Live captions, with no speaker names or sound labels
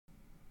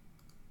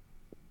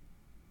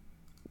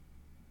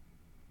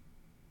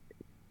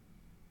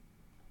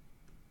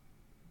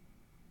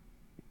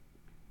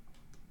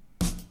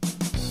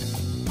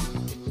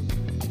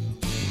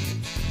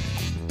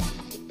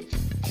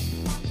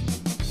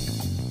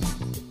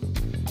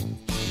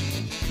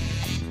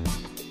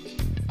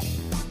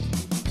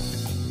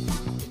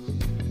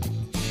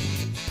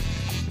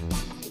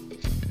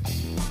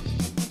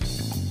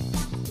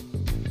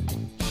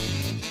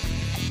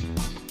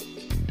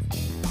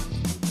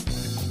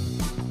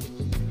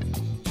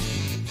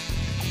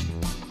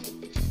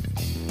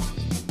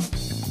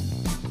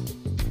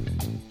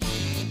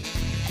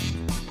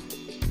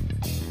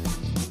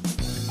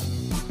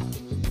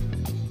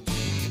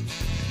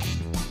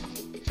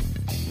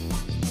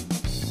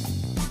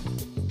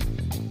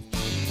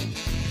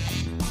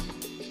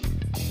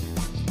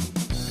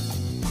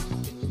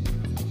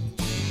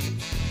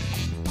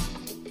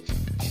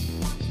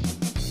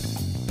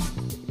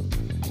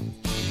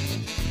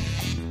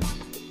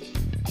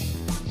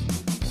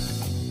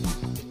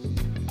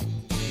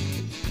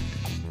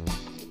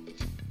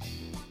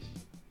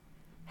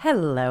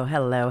Hello,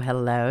 hello,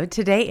 hello.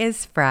 Today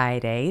is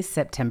Friday,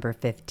 September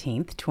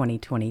 15th,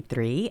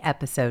 2023,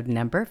 episode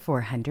number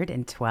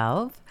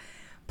 412.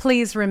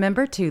 Please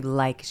remember to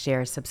like,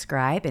 share,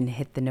 subscribe, and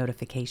hit the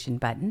notification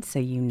button so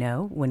you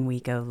know when we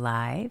go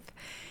live.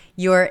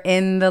 You're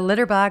in the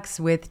litter box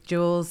with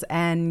Jules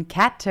and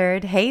Cat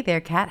Turd. Hey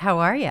there, Cat. How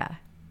are ya?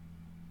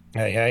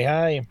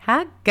 Hey.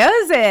 How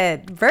goes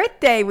it?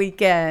 Birthday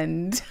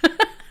weekend.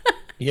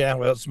 Yeah,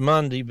 well, it's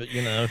Monday, but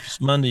if it's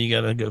Monday, you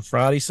got to go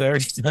Friday,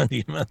 Saturday,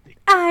 Sunday, Monday.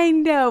 I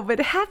know, but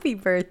happy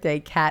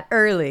birthday, Kat,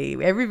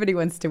 early. Everybody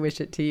wants to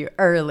wish it to you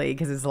early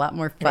because it's a lot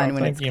more Oh, fun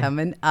when thank it's you.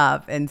 coming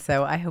up. And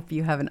so I hope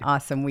you have an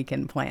awesome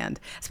weekend planned,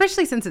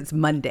 especially since it's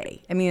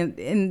Monday. I mean,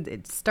 and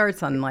it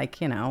starts on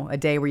a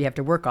day where you have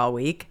to work all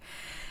week.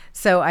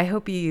 So I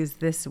hope you use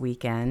this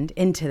weekend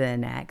into the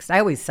next. I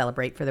always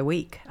celebrate for the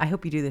week. I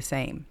hope you do the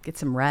same. Get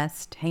some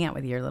rest, hang out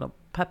with your little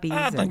I puppies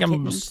think and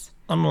kittens.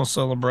 I'm gonna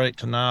celebrate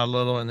tonight a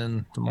little, and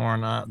then tomorrow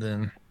night,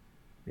 then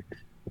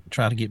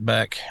try to get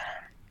my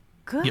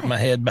Good.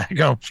 head back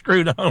on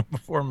screwed on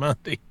before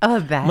Monday. Oh,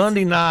 that's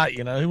Monday night,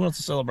 who wants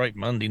to celebrate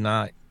Monday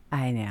night?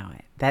 I know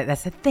it.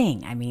 That's a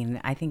thing. I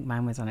mean, I think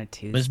mine was on a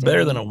It's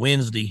better than a Tuesday.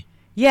 Wednesday.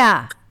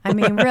 Yeah. I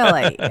mean,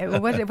 really,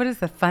 what is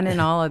the fun in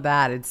all of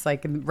that? It's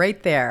like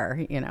right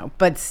there.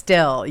 But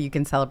still, you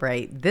can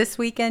celebrate this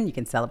weekend, you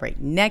can celebrate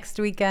next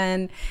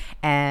weekend.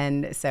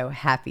 And so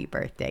happy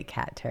birthday,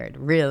 Cat Turd.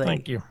 Really,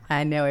 Thank you.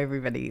 I know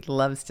everybody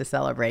loves to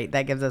celebrate.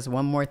 That gives us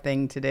one more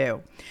thing to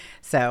do.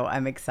 So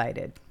I'm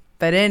excited.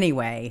 But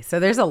anyway, so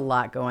there's a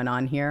lot going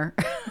on here.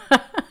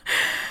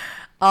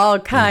 All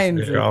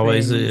kinds There of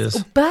always things.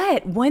 is.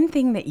 But one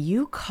thing that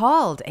you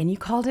called, and you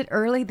called it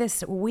early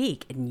this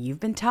week, and you've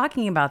been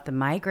talking about the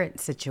migrant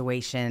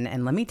situation.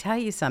 And let me tell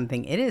you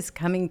something, it is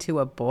coming to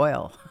a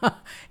boil.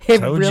 It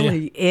Told you.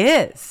 really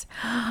is.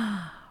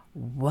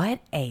 What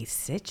a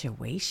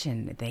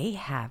situation they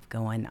have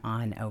going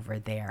on over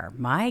there.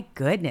 My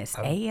goodness,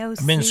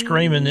 I've been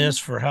screaming AOC. this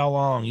for how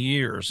long?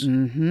 Years. But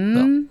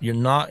Mm-hmm. you're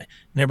not. And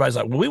everybody's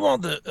like, "Well, we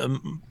want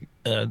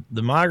the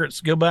migrants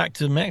to go back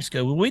to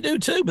Mexico." Well, we do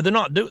too, but they're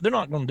not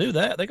going to do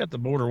that. They got the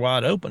border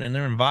wide open, and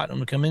they're inviting them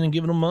to come in and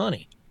giving them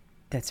money.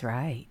 That's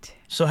right.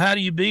 So how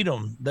do you beat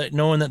them? That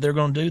knowing that they're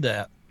going to do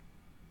that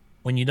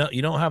when you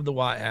don't have the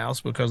White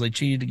House because they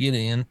cheated to get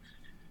in,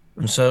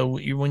 and so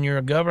when you're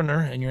a governor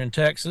and you're in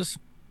Texas,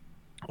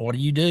 what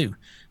do?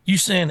 You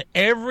send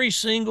every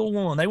single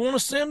one. They want to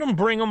send them,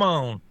 bring them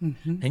on.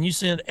 Mm-hmm. And you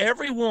send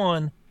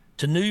everyone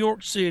to New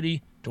York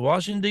City, to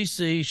Washington,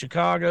 D.C.,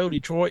 Chicago,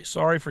 Detroit,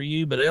 sorry for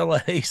you, but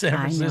L.A., San I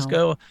know.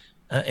 Francisco.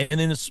 And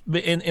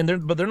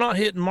then they're not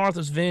hitting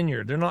Martha's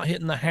Vineyard. They're not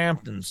hitting the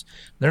Hamptons.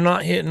 They're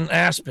not hitting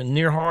Aspen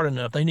near hard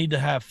enough. They need to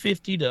have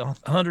 50 to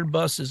 100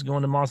 buses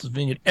going to Martha's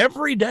Vineyard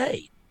every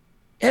day.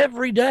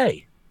 Every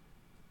day.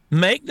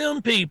 Make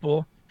them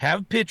people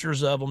have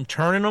pictures of them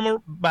turning them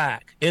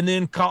back, and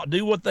then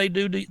do what they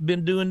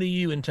been doing to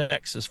you in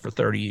Texas for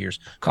 30 years.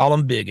 Call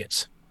them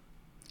bigots.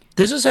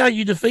 This is how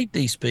you defeat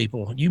these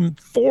people. You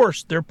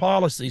force their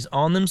policies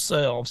on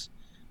themselves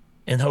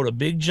and hold a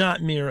big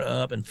giant mirror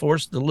up and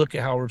force to look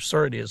at how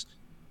absurd it is.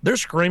 They're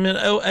screaming,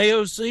 "Oh,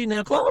 AOC,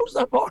 now close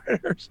the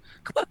borders,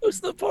 close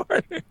the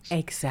borders."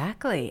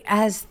 Exactly,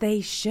 as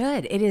they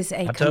should. It is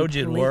a I told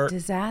you it'd complete work.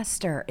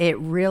 disaster. It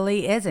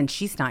really is. And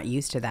she's not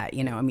used to that.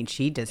 I mean,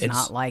 she does not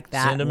It's like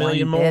that send a one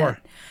million bit. more.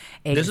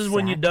 This is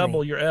when you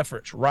double Exactly. your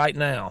efforts right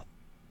now.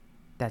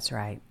 That's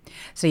right.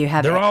 So you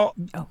have They're it. all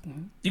Oh,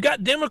 You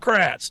got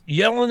Democrats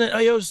yelling at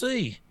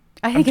AOC.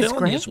 I I'm think it's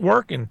telling you, it's great.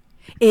 working.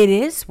 It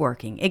is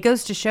working. It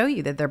goes to show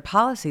you that their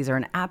policies are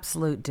an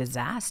absolute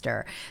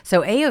disaster.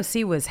 So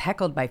AOC was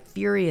heckled by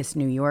furious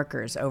New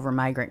Yorkers over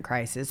migrant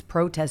crisis.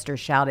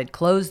 Protesters shouted,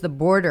 "Close the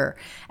border,"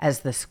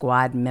 as the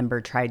squad member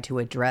tried to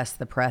address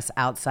the press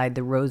outside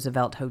the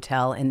Roosevelt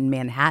Hotel in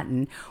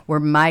Manhattan, where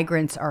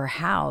migrants are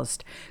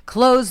housed.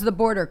 Close the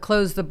border,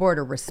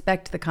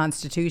 respect the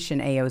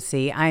Constitution,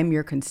 AOC. I'm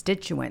your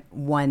constituent,"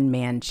 one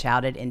man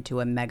shouted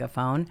into a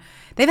megaphone.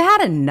 They've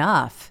had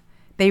enough.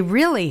 They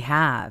really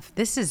have.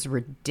 This is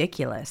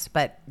ridiculous,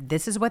 but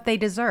this is what they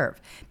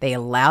deserve. They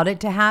allowed it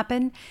to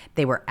happen.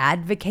 They were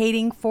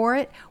advocating for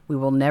it. We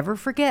will never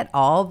forget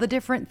all the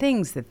different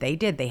things that they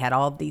did. They had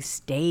all these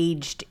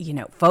staged,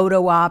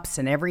 photo ops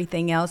and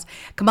everything else.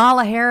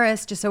 Kamala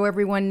Harris, just so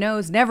everyone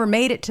knows, never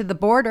made it to the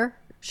border.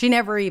 She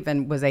never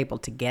even was able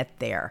to get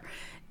there,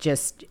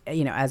 just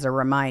as a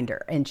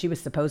reminder. And she was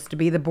supposed to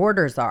be the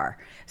border czar,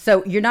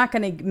 so you're not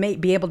going to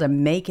be able to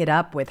make it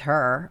up with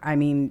her. I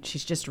mean,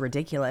 she's just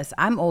ridiculous.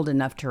 I'm old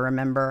enough to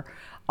remember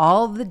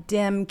all the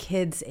Dem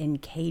kids in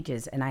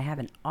cages, and I have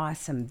an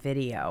awesome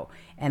video,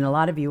 and a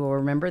lot of you will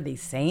remember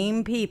these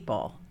same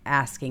people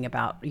asking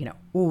about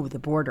ooh, the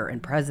border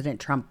and President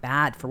Trump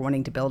bad for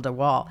wanting to build a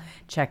wall.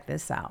 Check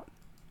this out.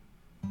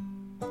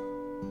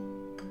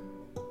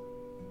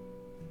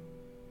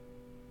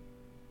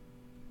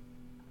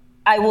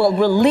 I will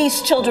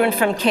release children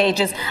from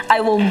cages.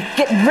 I will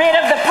get rid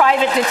of the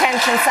private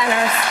detention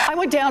centers. I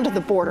went down to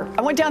the border.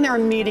 I went down there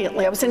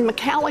immediately. I was in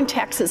McAllen,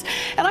 Texas.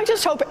 And I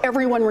just hope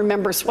everyone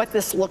remembers what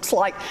this looks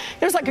like.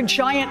 There's like a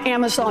giant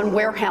Amazon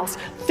warehouse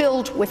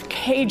filled with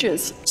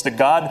cages. That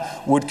God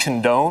would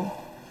condone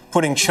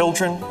putting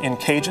children in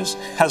cages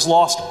has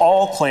lost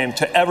all claim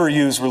to ever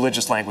use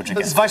religious language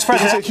again. Vice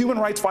President, it's a human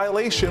rights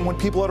violation when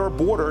people at our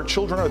border,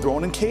 children are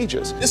thrown in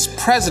cages. This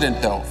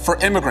president, though, for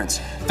immigrants,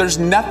 there's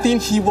nothing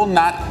he will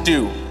not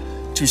do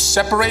to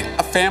separate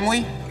a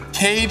family,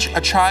 cage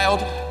a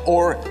child,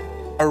 or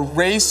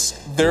erase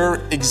their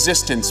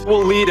existence.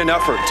 We'll lead an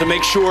effort to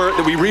make sure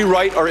that we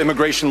rewrite our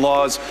immigration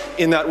laws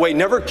in that way.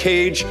 Never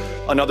cage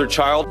another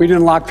child. We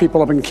didn't lock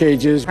people up in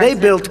cages. They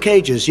built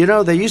cages. You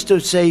know, they used to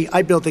say,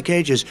 I built the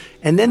cages.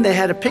 And then they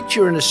had a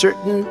picture in a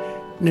certain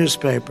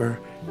newspaper.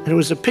 And it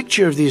was a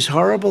picture of these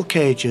horrible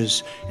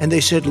cages. And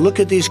they said, look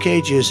at these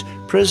cages.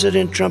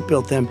 President Trump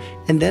built them.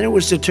 And then it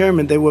was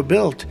determined they were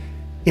built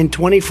in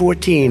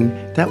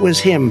 2014. That was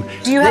him.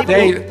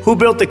 Who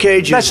built the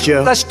cages,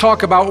 Joe? Let's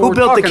talk about who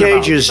built the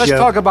cages, Joe. Let's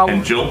talk about.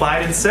 And Joe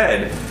Biden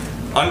said,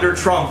 under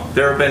Trump,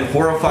 there have been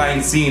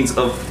horrifying scenes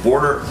of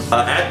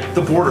at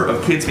the border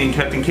of kids being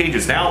kept in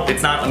cages. Now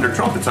it's not under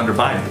Trump; it's under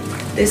Biden.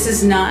 This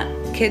is not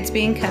kids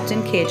being kept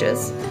in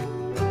cages.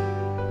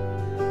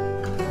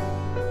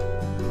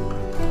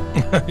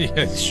 Yeah,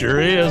 it sure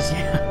is.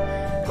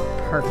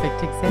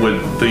 Perfect example. Would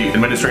the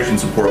administration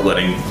support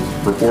letting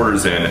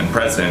reporters in and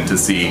president to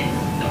see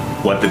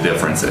what the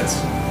difference is?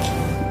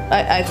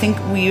 I think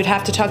you'd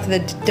have to talk to the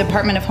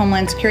Department of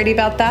Homeland Security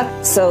about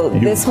that. So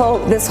this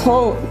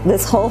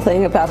whole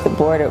thing about the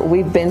border,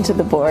 we've been to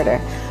the border.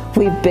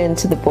 We've been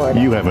to the border.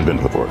 You haven't been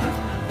to the border.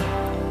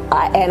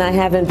 And I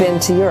haven't been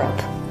to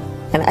Europe.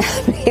 And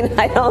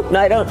I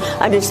don't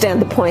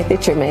understand the point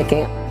that you're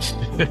making.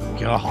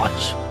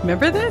 Gosh.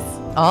 Remember this?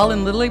 All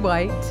in Lily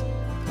White.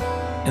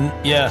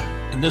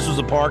 And this was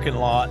a parking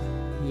lot.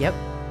 Yep.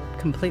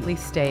 Completely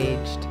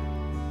staged.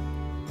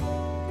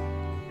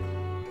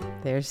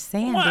 There's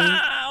Sandy.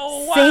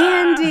 Wow.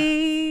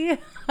 Sandy!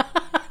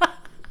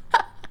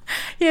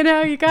 You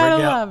know, you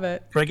gotta love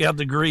it. Break out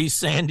the Grease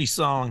Sandy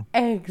song.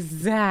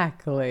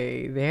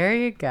 Exactly. There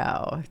you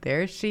go.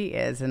 There she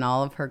is in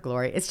all of her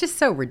glory. It's just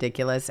so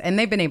ridiculous. And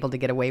they've been able to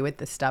get away with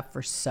this stuff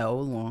for so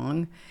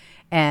long.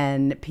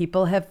 And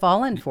people have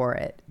fallen for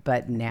it.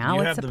 But now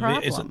it's a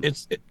problem.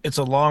 It's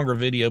a longer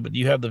video, but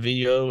you have the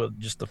video of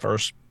just the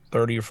first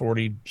 30 or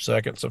 40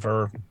 seconds of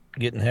her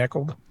getting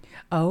heckled.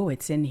 Oh,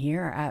 it's in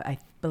here. I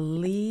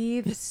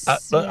believe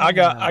so. I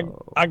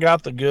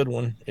got the good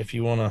one if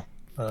you want to.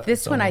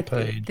 This one, I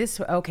think.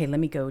 Okay, let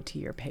me go to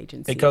your page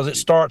and see. Because it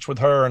starts with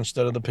her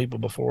instead of the people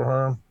before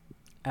her.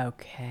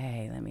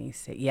 Okay, let me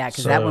see. Yeah,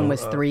 because that one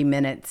was 3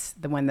 minutes.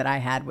 The one that I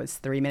had was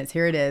 3 minutes.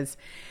 Here it is.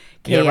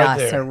 Chaos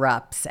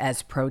erupts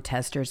as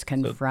protesters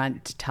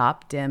confront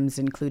top Dems,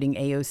 including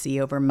AOC,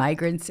 over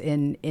migrants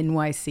in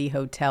NYC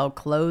hotel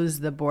close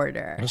the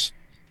border.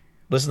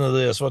 Listen to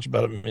this. Watch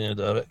about a minute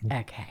of it.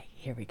 Okay,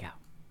 here we go.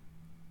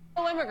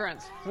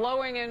 Immigrants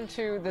flowing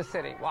into the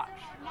city. Watch.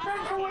 And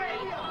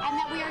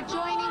that we are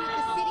joining with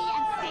the city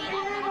and state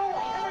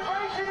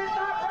administrators.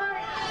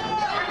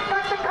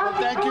 Well,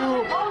 thank you.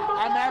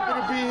 I'm happy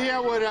to be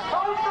here with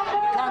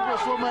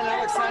Congresswoman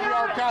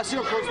Alexandria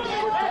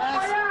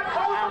Ocasio-Cortez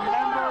and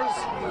members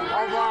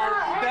of our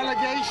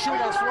delegation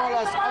as well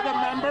as other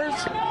members.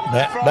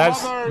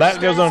 That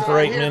goes on for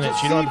 8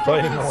 minutes. You don't have to play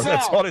anymore.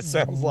 That's what it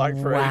sounds like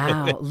for 8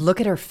 minutes. Wow.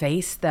 Look at her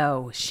face,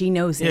 though. She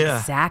knows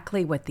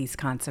exactly what these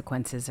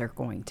consequences are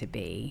going to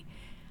be.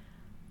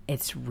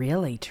 It's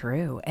really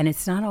true. And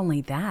it's not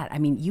only that. I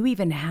mean, you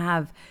even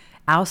have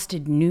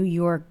ousted New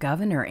York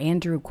Governor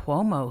Andrew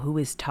Cuomo, who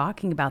is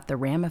talking about the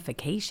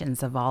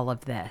ramifications of all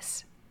of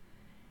this.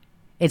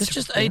 It's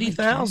just really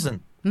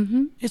 80,000.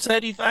 Mm-hmm. It's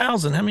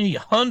 80,000. How many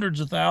hundreds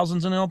of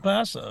thousands in El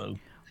Paso?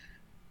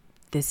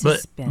 This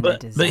has been a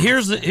disaster. But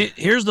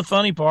here's the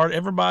funny part.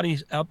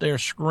 Everybody's out there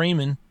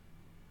screaming,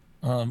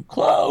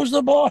 close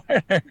the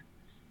border. Close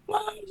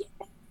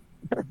the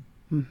border.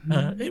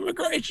 Mm-hmm.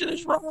 Immigration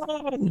is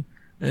wrong.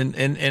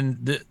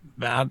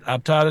 I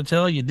try to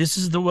tell you, this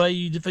is the way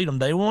you defeat them.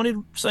 They wanted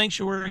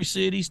sanctuary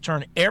cities,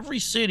 turn every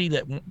city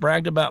that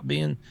bragged about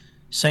being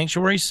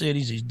sanctuary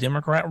cities, these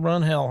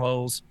Democrat-run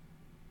hellholes,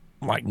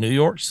 like New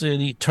York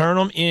City, turn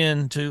them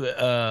into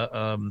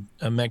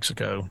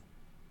Mexico.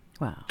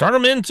 Wow. Turn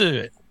them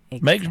into it.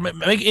 Exactly.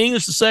 Make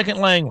English the second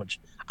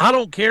language. I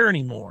don't care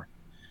anymore.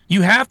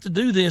 You have to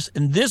do this,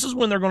 and this is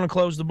when they're going to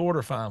close the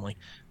border finally.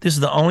 This is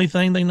the only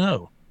thing they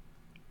know.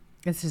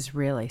 This is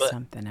really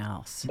something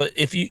else. But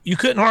if you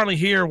couldn't hardly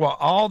hear what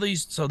all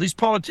these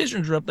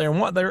politicians are up there, and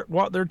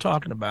what they're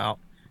talking about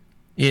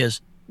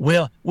is,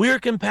 well, we're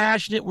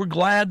compassionate, we're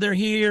glad they're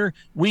here,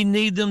 we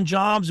need them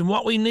jobs, and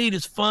what we need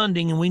is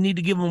funding, and we need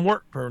to give them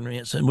work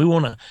permits, and we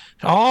want to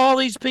all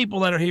these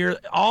people that are here,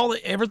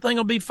 everything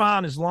will be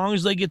fine as long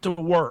as they get to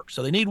work.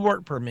 So they need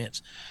work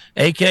permits,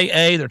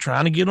 aka they're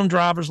trying to get them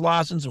driver's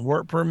license and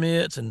work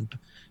permits and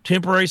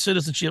temporary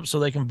citizenship so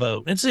they can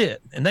vote. That's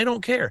it. And they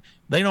don't care.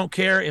 They don't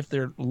care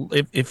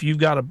if you've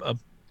got a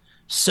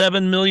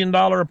 $7 million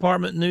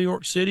apartment in New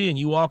York City and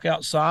you walk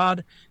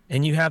outside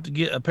and you have to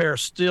get a pair of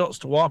stilts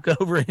to walk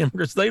over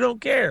immigrants. They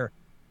don't care.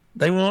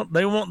 They want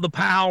the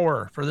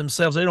power for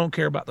themselves. They don't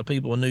care about the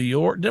people in New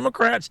York.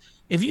 Democrats,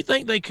 if you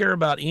think they care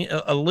about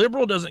a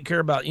liberal doesn't care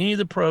about any of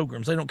the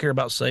programs. They don't care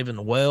about saving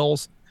the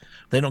wells.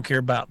 They don't care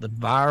about the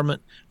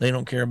environment. They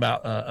don't care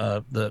about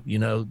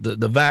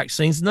the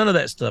vaccines. None of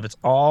that stuff. It's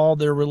all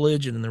their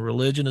religion, and their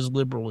religion is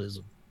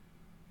liberalism.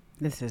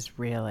 This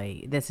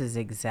is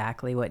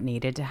exactly what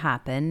needed to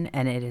happen,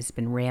 and it has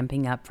been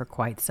ramping up for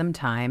quite some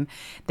time.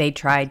 They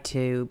tried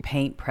to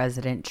paint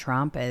President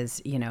Trump as,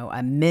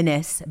 a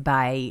menace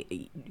by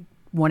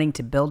wanting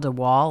to build a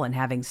wall and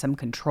having some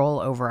control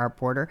over our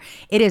border.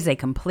 It is a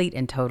complete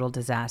and total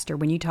disaster.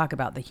 When you talk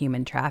about the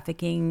human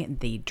trafficking,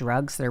 the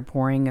drugs that are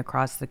pouring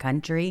across the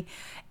country,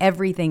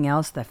 everything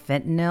else, the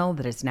fentanyl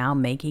that is now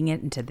making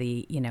it into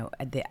the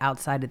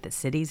outside of the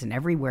cities and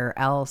everywhere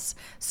else,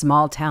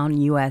 small town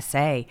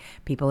USA,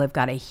 people have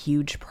got a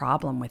huge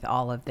problem with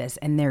all of this,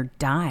 and they're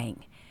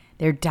dying.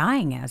 They're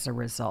dying as a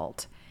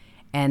result.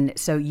 And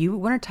so you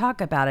want to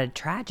talk about a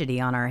tragedy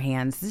on our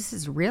hands. This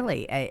is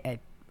really a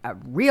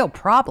real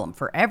problem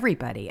for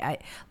everybody. A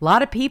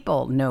lot of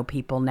people know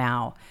people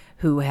now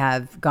who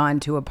have gone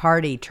to a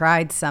party,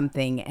 tried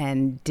something,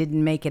 and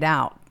didn't make it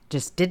out.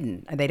 Just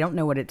didn't. They don't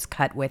know what it's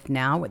cut with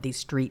now, what these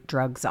street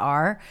drugs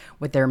are,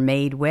 what they're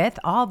made with,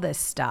 all this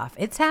stuff.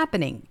 It's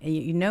happening.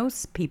 You know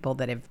people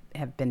that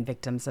have been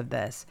victims of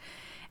this.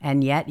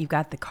 And yet you've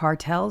got the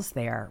cartels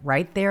there,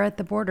 right there at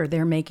the border.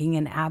 They're making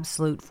an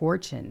absolute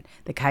fortune.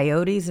 The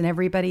coyotes and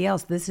everybody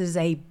else. This is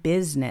a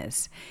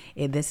business.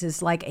 This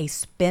is like a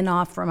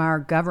spinoff from our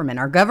government.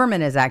 Our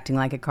government is acting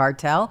like a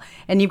cartel,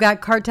 and you've got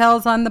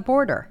cartels on the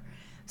border.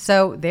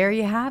 So there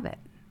you have it.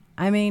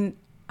 I mean,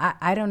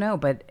 I don't know,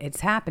 but it's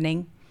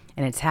happening.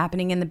 And it's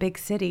happening in the big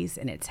cities,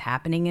 and it's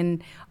happening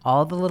in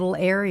all the little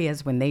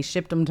areas. When they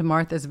shipped them to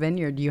Martha's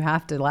Vineyard, you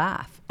have to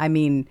laugh. I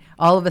mean,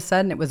 all of a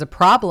sudden it was a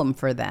problem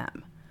for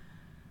them.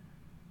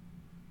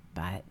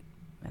 But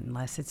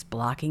unless it's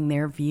blocking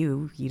their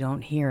view, you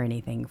don't hear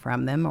anything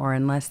from them, or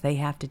unless they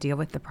have to deal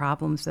with the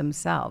problems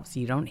themselves,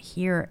 you don't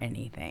hear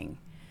anything.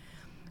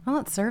 Well,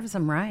 it serves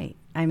them right.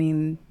 I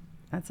mean,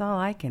 that's all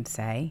I can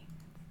say.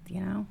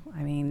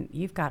 I mean,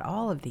 you've got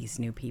all of these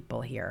new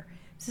people here.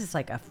 This is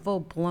like a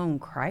full-blown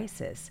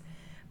crisis.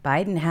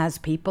 Biden has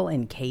people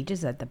in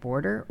cages at the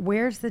border.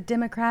 Where's the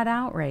Democrat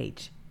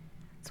outrage?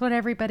 That's what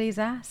everybody's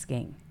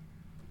asking.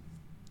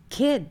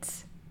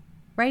 Kids.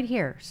 Right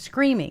here,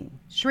 screaming,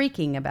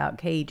 shrieking about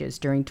cages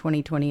during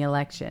 2020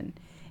 election.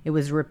 It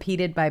was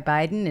repeated by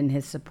Biden and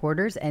his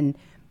supporters and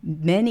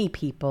many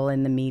people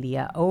in the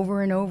media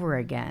over and over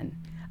again.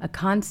 A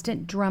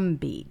constant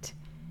drumbeat.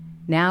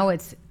 Now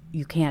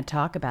you can't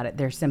talk about it.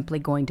 They're simply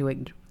going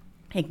to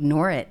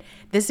ignore it.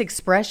 This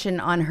expression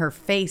on her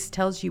face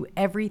tells you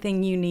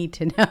everything you need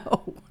to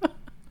know.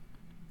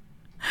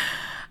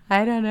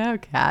 I don't know,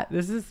 Kat.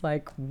 This is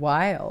like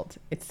wild.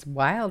 It's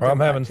wild to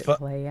watch it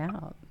play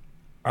out.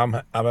 I'm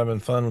having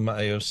fun with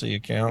my AOC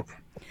account.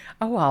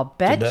 Oh, I'll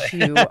bet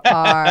you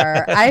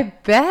are. I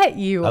bet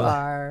you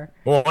are.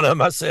 One of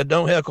them, I said,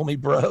 "Don't heckle me,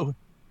 bro."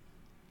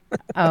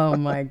 Oh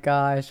my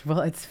gosh! Well,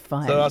 it's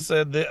fun. So I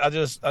said, I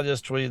just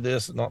tweeted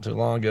this not too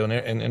long ago,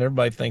 and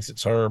everybody thinks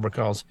it's her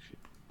because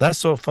that's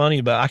so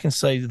funny. But I can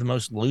say the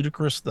most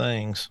ludicrous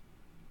things,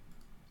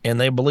 and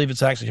they believe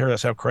it's actually her.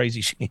 That's how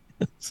crazy she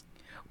is.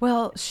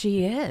 Well,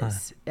 she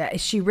is.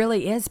 She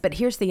really is. But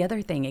here's the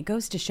other thing. It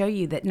goes to show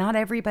you that not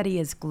everybody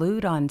is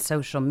glued on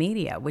social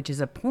media, which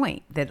is a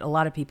point that a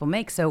lot of people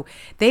make. So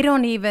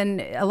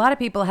a lot of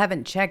people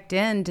haven't checked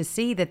in to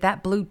see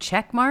that blue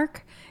check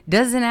mark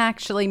doesn't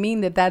actually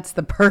mean that that's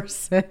the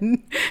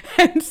person.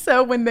 And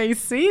so when they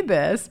see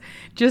this,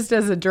 just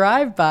as a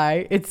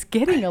drive-by, it's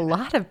getting a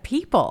lot of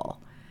people.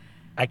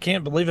 I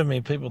can't believe how many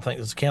people think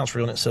this account's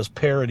real and it says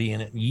parody in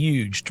it,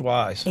 huge,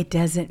 twice. It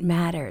doesn't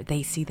matter.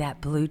 They see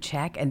that blue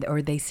check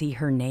or they see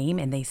her name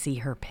and they see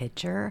her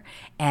picture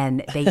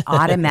and they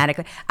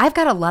automatically. I've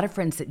got a lot of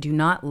friends that do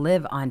not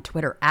live on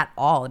Twitter at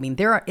all. I mean,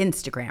 there are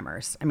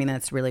Instagrammers. I mean,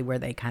 that's really where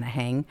they kind of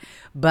hang.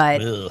 But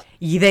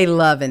they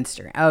love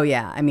Instagram. Oh,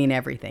 yeah. I mean,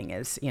 everything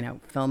is,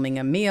 filming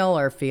a meal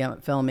or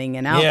filming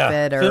an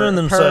outfit or filming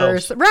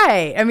themselves. Purse.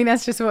 Right. I mean,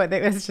 that's just what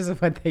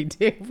they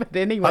do. But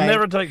anyway. I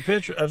never take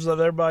pictures, as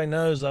everybody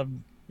knows. I've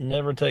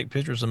never take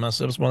pictures of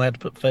myself. That's why I have to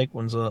put fake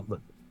ones up. But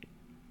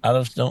I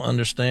just don't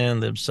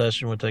understand the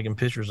obsession with taking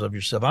pictures of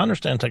yourself. I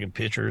understand taking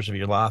pictures of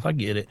your life. I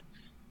get it,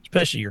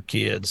 especially your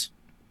kids.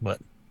 But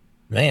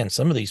man,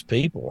 some of these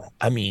people,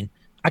 I mean,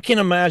 I can't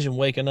imagine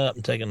waking up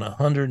and taking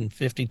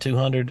 150,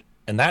 200,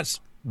 and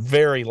that's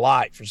very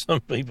light for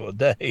some people a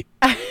day.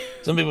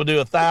 Some people do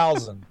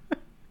 1,000.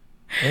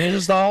 And it's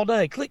just all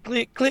day. Click,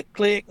 click, click,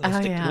 click. And they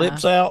stick their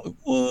lips out.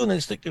 Ooh, and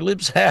they stick their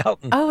lips out.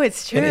 And,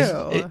 it's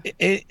true.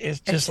 It's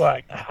just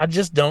like, I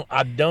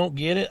don't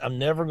get it. I'm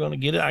never going to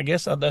get it. I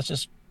guess that's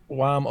just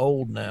why I'm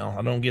old now.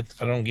 I don't get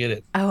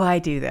it. Oh, I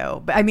do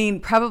though. But I mean,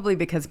 probably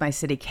because my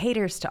city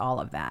caters to all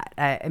of that.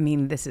 I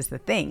mean, this is the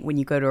thing. When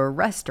you go to a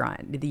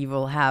restaurant, you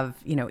will have,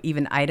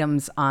 even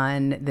items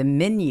on the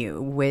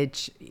menu,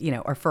 which,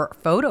 are for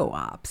photo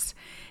ops.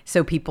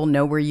 So people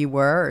know where you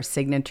were, or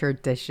signature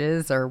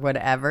dishes or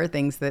whatever,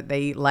 things that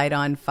they light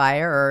on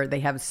fire, or they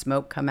have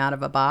smoke come out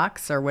of a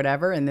box or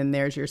whatever. And then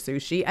there's your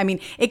sushi. I mean,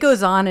 it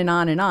goes on and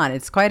on and on.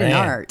 It's quite an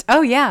art.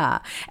 Oh, yeah.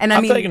 And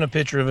I've taken a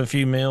picture of a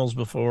few meals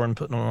before and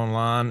putting them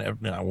online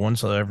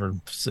once every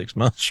 6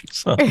 months or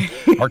so,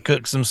 or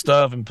cook some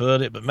stuff and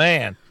put it. But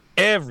man,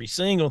 every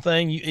single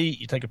thing you eat,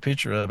 you take a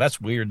picture of. That's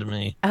weird to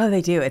me. Oh,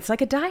 they do. It's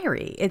like a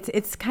diary.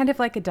 It's kind of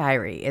like a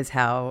diary is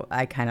how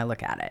I kind of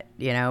look at it,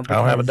 because, I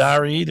don't have a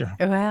diary either.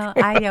 Well,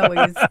 I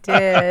always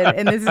did.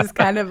 And this is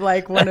kind of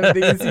like one of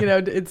these,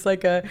 it's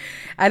like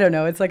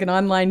it's like an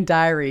online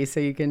diary. So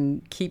you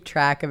can keep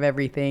track of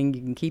everything.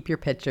 You can keep your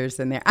pictures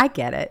in there. I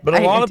get it. But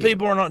a lot of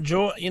people are not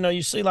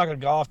you see like a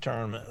golf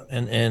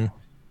tournament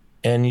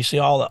and you see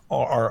all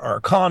our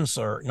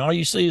concert, and all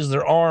you see is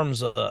their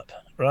arms up.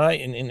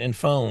 Right? And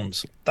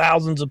phones,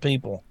 thousands of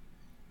people.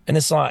 And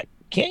it's like,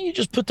 can't you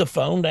just put the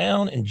phone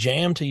down and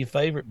jam to your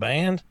favorite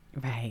band?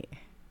 Right.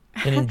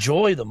 And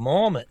enjoy the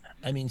moment.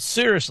 I mean,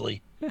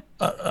 seriously.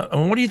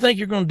 What do you think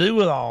you're going to do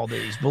with all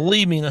these?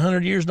 Believe me, in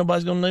 100 years,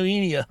 nobody's going to know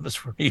any of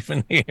us were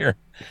even here.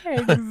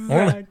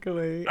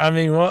 Exactly. I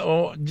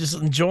mean,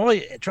 just enjoy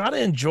it. Try to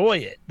enjoy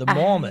it, the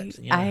moment.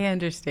 I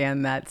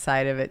understand that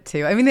side of it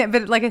too. I mean,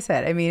 but like I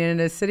said, in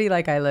a city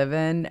like I live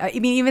in,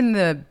 even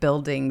the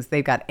buildings,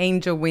 they've got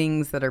angel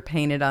wings that are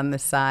painted on the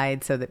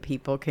side so that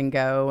people can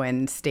go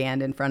and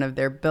stand in front of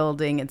their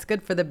building. It's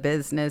good for the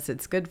business.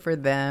 It's good for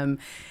them.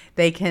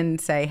 They can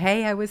say,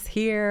 hey, I was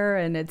here.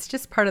 And it's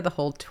just part of the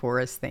whole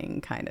tourist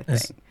thing kind of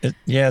thing.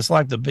 It's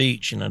like the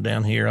beach,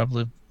 down here. I've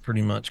lived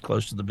pretty much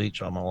close to the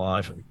beach all my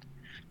life. And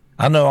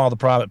I know all the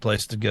private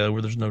places to go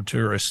where there's no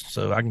tourists.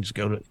 So I can just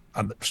go to,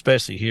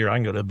 especially here, I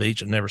can go to a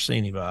beach and never see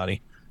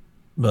anybody.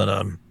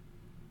 But,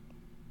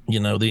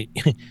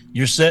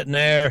 you're sitting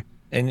there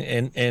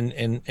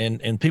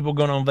and people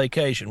going on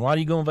vacation. Why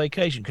do you go on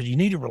vacation? Because you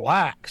need to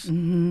relax.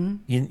 Mm-hmm.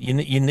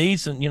 You need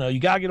some, you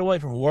got to get away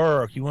from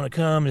work. You want to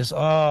come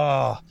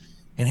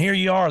and here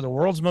you are, the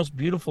world's most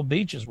beautiful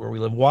beaches where we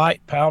live,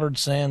 white powdered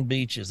sand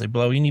beaches. They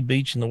blow any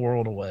beach in the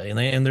world away.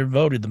 And they're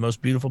voted the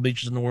most beautiful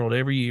beaches in the world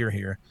every year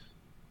here.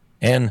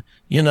 And,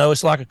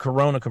 it's like a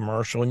Corona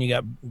commercial, and you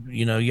got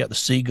the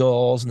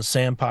seagulls and the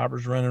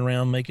sandpipers running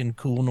around making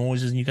cool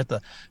noises, and you got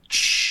the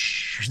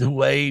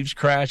waves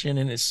crashing,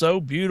 and it's so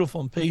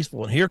beautiful and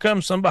peaceful. And here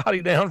comes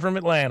somebody down from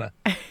Atlanta,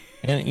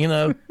 and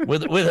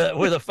with a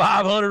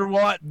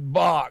 500-watt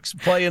box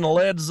playing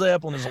Led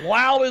Zeppelin as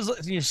loud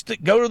as you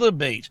go to the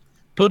beach,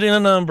 put in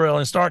an umbrella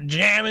and start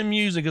jamming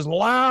music as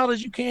loud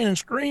as you can and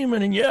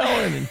screaming and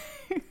yelling, and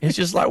it's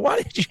just like,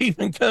 why did you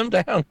even come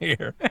down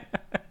here?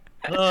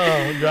 Oh,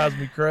 it drives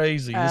me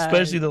crazy,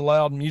 especially the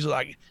loud music.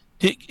 Like,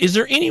 is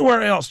there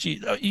anywhere else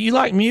you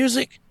like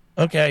music?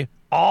 Okay,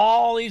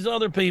 all these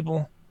other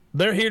people,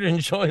 they're here to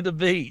enjoy the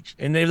beach,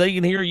 and they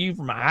can hear you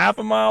from a half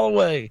a mile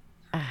away.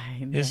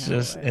 It's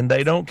just, and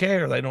they don't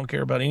care. They don't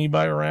care about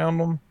anybody around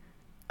them.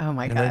 Oh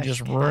my gosh! They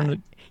just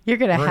run. You're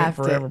gonna have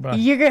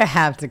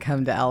to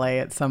come to LA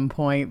at some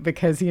point,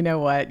 because you know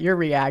what? Your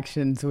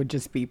reactions would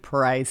just be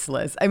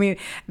priceless. I mean,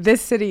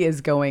 this city is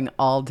going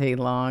all day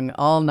long,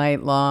 all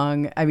night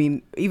long. I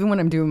mean, even when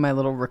I'm doing my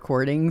little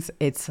recordings,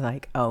 it's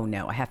like, oh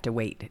no, I have to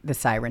wait. The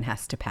siren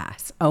has to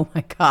pass. Oh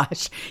my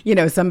gosh.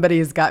 Somebody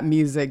has got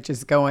music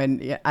just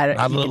going.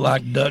 I look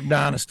like Duck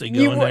Dynasty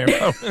going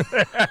there.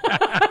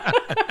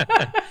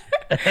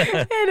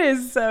 It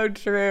is so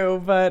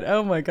true. But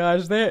oh my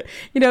gosh,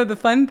 the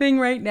fun thing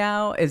right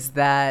now is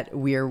that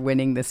we're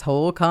winning this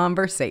whole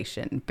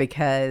conversation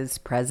because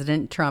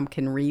President Trump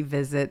can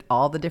revisit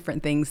all the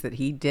different things that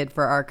he did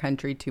for our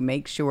country to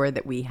make sure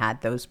that we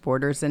had those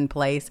borders in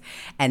place.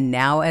 And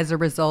now, as a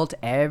result,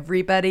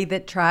 everybody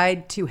that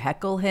tried to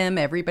heckle him,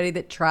 everybody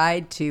that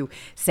tried to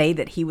say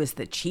that he was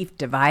the chief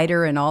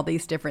divider and all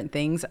these different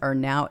things are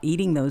now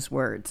eating those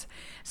words,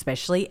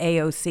 especially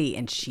AOC.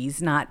 And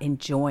she's not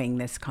enjoying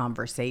this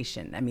conversation.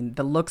 I mean,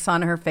 the looks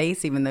on her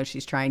face, even though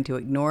she's trying to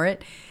ignore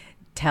it,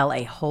 tell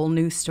a whole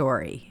new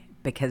story,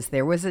 because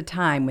there was a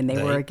time when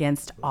they were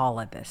against all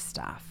of this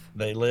stuff.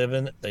 They live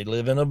in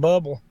a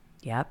bubble.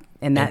 Yep.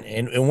 And that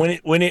and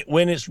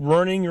when it's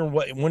running your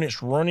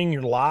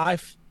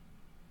life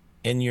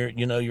and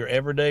your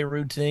everyday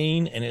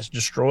routine, and it's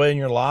destroying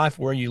your life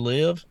where you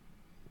live,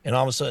 and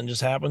all of a sudden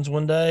just happens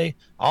one day,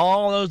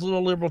 all those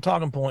little liberal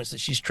talking points that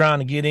she's trying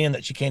to get in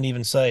that she can't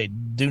even say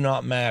do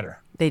not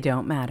matter. They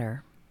don't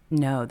matter.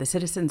 No, the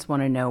citizens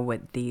want to know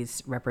what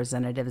these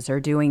representatives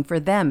are doing for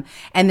them,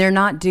 and they're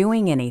not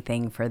doing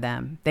anything for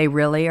them. They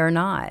really are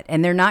not.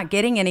 And they're not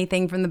getting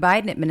anything from the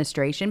Biden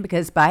administration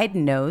because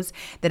Biden knows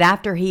that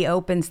after he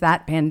opens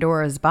that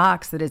Pandora's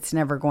box that it's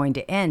never going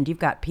to end. You've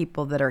got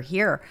people that are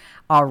here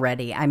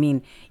already. I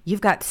mean, you've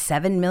got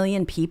 7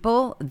 million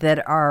people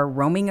that are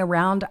roaming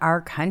around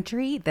our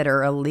country that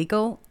are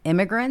illegal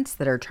immigrants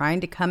that are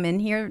trying to come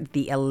in here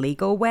the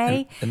illegal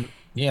way.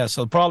 Yeah,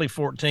 so probably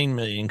 14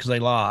 million because they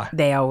lie.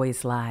 They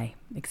always lie.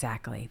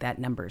 Exactly. That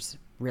number's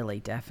really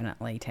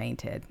definitely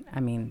tainted. I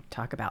mean,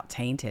 talk about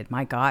tainted.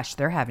 My gosh,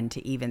 they're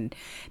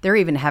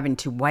even having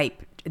to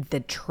wipe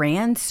the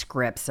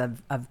transcripts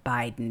of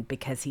Biden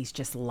because he's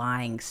just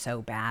lying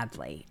so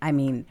badly. I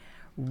mean,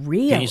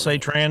 really. Can you say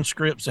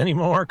transcripts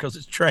anymore? Because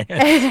it's trans.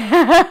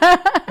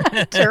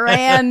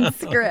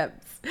 Transcripts.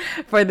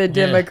 For the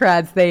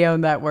Democrats, they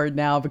own that word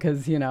now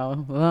because,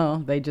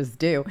 they just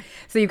do.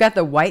 So you've got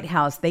the White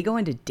House. They go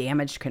into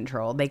damage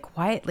control. They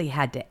quietly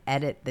had to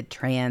edit the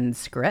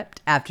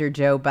transcript after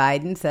Joe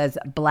Biden says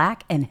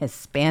Black and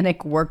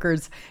Hispanic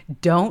workers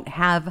don't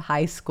have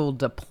high school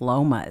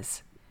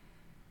diplomas.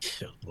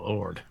 Good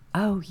Lord.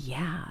 Oh,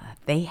 yeah.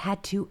 They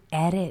had to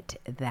edit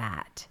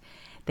that.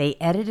 They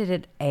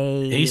edited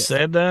He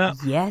said that?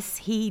 Yes,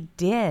 he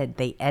did.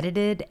 They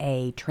edited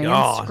a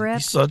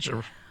transcript. He's such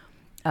a...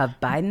 of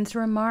Biden's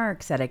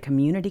remarks at a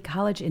community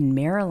college in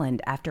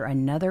Maryland after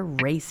another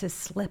racist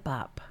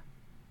slip-up.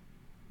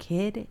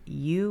 Kid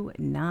you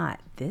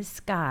not. This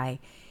guy,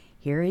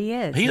 here he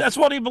is. That's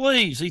what he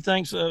believes. He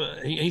thinks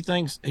he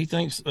thinks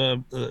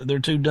they're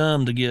too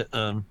dumb to get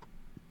to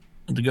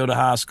go to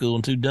high school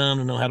and too dumb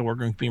to know how to work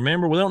on a computer.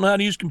 Remember, we don't know how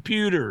to use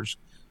computers.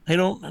 They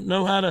don't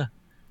know how to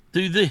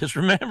do this.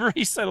 Remember,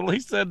 he said this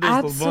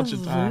a bunch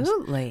of times.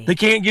 Absolutely. They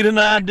can't get an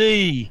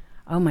ID.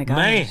 Oh my gosh.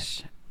 Man.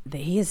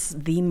 He is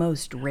the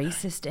most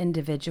racist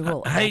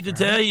individual I hate to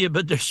tell you,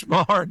 but they're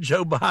smart.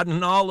 Joe Biden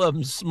and all of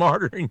them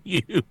smarter than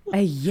you.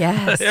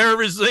 Yes.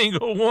 Every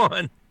single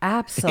one.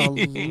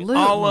 Absolutely.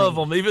 All of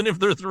them. Even if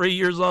they're 3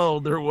 years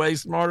old, they're way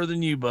smarter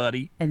than you,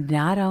 buddy. And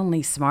not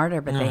only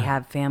smarter, but they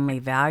have family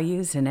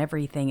values and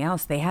everything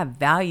else. They have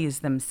values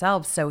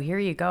themselves. So here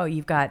you go.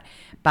 You've got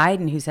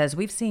Biden who says,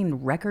 we've seen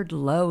record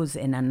lows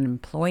in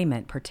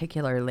unemployment,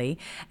 particularly,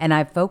 and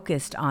I've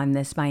focused on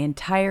this my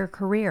entire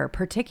career,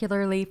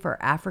 particularly for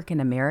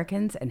African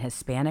Americans and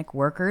Hispanic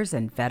workers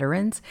and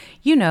veterans.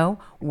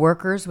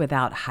 Workers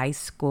without high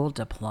school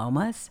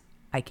diplomas.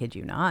 I kid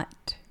you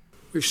not.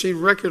 We've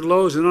seen record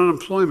lows in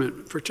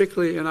unemployment,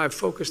 particularly, and I've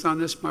focused on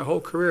this my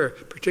whole career,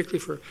 particularly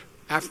for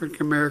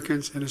African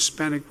Americans and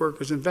Hispanic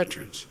workers and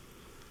veterans.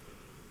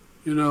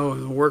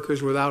 The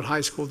workers without high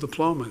school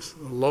diplomas,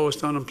 the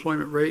lowest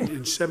unemployment rate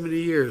in 70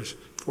 years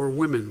for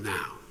women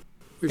now.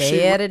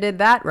 They edited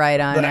that right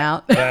on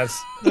out.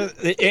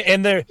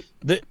 And their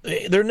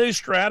new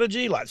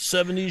strategy, like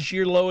 70s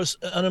year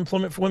lowest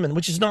unemployment for women,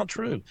 which is not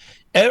true.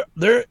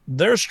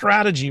 Their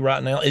strategy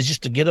right now is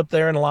just to get up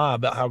there and lie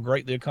about how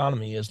great the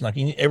economy is. Like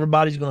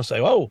everybody's going to say,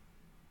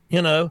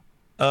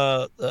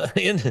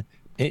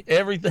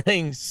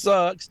 everything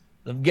sucks.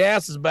 The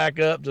gas is back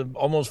up to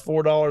almost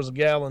 $4 a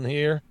gallon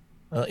here.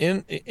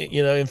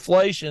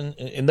 Inflation,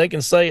 and they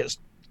can say it's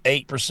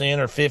 8%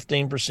 or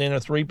 15% or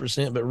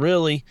 3%, but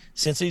really,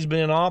 since he's been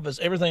in office,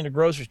 everything in the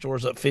grocery store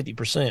is up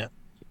 50%.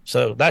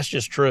 So that's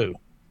just true.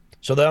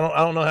 So I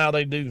don't know how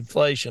they do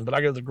inflation, but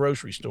I go to the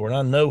grocery store and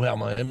I know how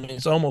much. I mean,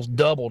 it's almost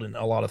doubled in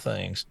a lot of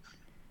things.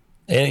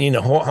 And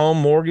home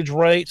mortgage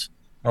rates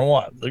are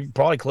what? They're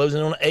probably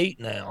closing on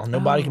 8 now.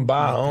 Nobody can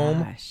buy a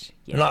home. Yes.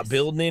 They're not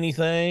building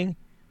anything.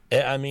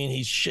 I mean,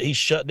 he's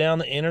shut down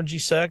the energy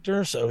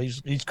sector, so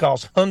he's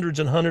cost hundreds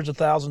and hundreds of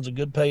thousands of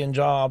good-paying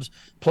jobs,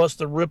 plus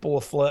the ripple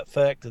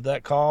effect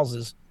that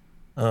causes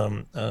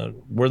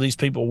where these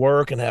people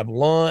work and have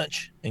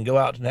lunch and go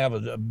out and have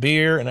a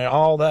beer and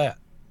all that.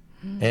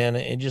 And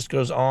it just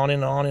goes on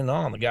and on and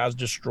on. The guy's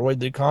destroyed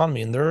the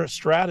economy, and their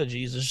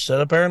strategy is just sit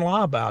up there and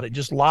lie about it.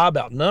 Just lie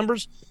about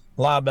numbers,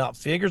 lie about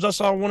figures. I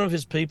saw one of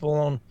his people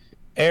on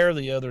air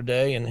the other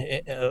day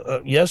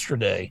and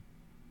yesterday.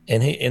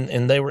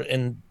 And they were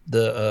in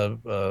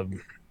the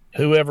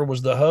whoever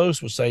was the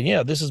host was saying,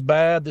 yeah, this is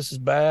bad,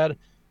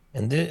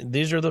 and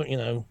these are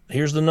the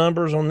here's the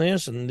numbers on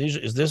this, and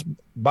is this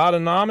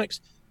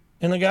Bidenomics?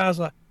 And the guy's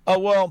like, oh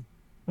well,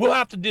 we'll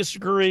have to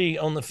disagree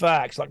on the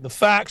facts. Like the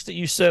facts that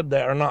you said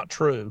that are not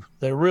true.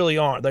 They really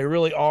aren't. They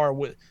really are.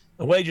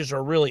 The wages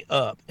are really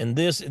up, and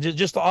this is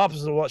just the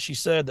opposite of what she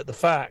said. That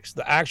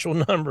the actual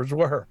numbers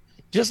were.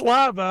 Just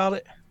lie about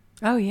it.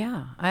 Oh,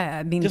 yeah.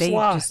 I mean,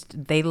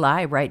 they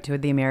lie right to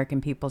the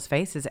American people's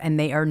faces, and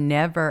they are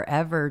never,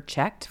 ever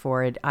checked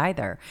for it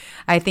either.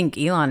 I think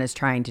Elon is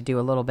trying to do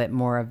a little bit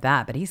more of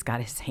that, but he's got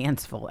his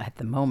hands full at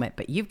the moment.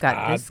 But you've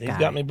got this guy. He's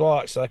got me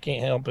blocked, so I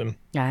can't help him.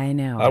 I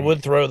know. I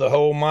would throw the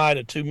whole might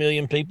of 2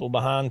 million people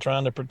behind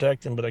trying to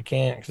protect him, but I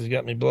can't because he's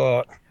got me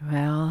blocked.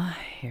 Well,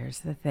 here's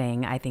the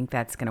thing. I think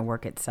that's going to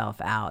work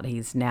itself out.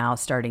 He's now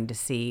starting to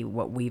see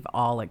what we've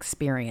all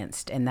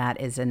experienced, and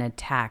that is an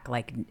attack.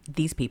 Like,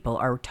 these people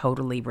are totally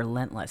totally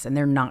relentless, and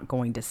they're not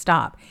going to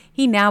stop.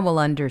 He now will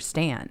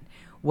understand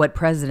what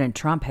President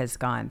Trump has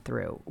gone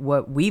through,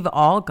 what we've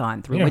all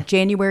gone through, what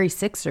January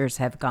 6ers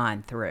have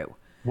gone through.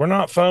 We're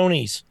not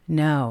phonies.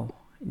 No.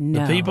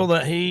 The people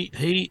that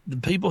the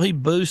people he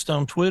boosts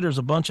on Twitter is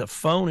a bunch of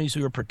phonies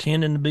who are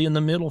pretending to be in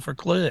the middle for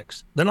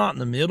clicks. They're not in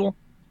the middle.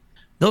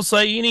 They'll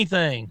say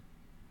anything.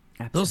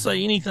 Absolutely. They'll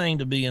say anything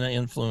to be an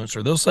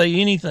influencer. They'll say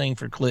anything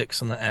for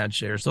clicks and the ad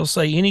shares. They'll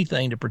say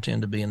anything to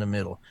pretend to be in the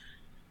middle.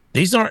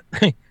 These aren't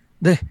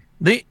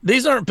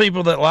these aren't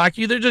people that like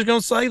you. They're just going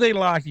to say they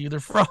like you. They're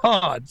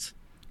frauds.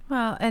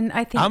 Well, and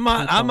I think I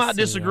might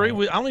disagree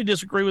with. I only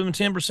disagree with them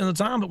 10% of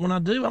the time, but when I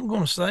do, I'm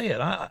going to say it.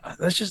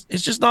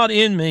 It's just not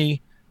in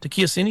me to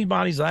kiss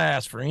anybody's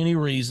ass for any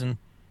reason,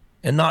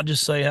 and not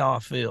just say how I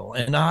feel.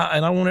 And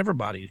I want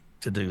everybody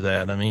to do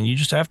that. I mean, you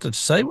just have to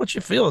say what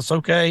you feel. It's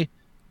okay.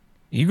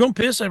 You're going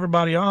to piss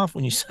everybody off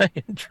when you say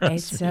it.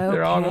 Trust me. Okay.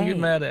 They're all going to get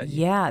mad at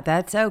you. Yeah,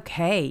 that's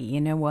okay. You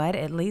know what?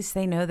 At least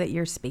they know that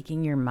you're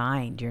speaking your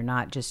mind. You're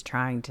not just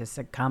trying to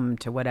succumb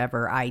to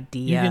whatever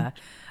idea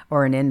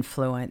or an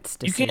influence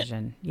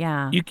decision.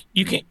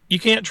 You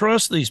can't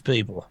trust these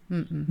people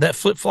that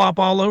flip-flop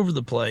all over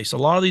the place. A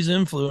lot of these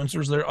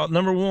influencers, they're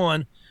number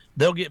one,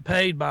 they'll get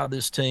paid by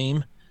this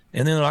team.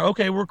 And then they're like,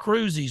 okay, we're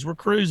cruisies.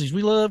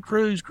 We love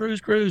Cruz.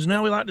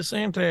 Now we like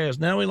DeSantis.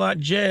 Now we like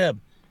Jeb.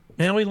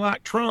 Now we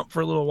like Trump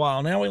for a little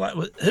while. Now we like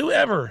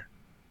whoever.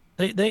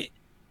 They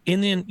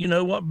and then, you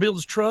know what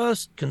builds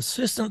trust?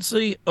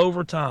 Consistency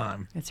over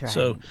time. That's right.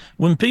 So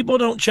when people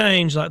don't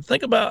change, like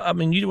think about, I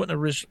mean, I was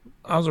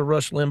a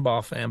Rush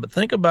Limbaugh fan, but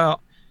think about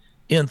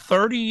in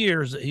 30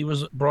 years that he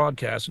was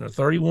broadcasting, or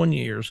 31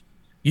 years,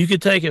 you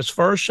could take his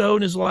first show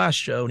and his last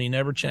show and he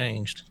never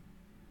changed.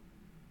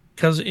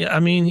 Because,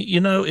 I mean,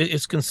 you know,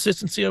 it's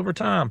consistency over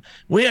time.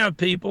 We have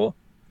people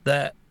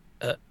that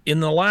in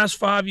the last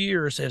 5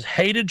 years has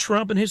hated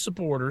Trump and his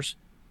supporters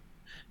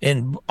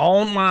and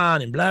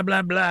online and blah,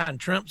 blah, blah, and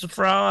Trump's a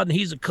fraud and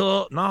he's a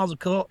cult and all's a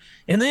cult.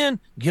 And then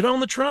get on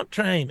the Trump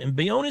train and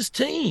be on his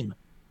team.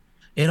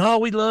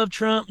 And, we love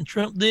Trump and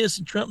Trump this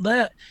and Trump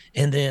that.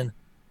 And then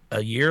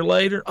a year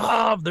later,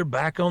 they're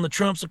back on the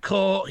Trump's a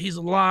cult. He's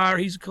a liar.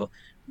 He's a cult.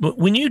 But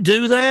when you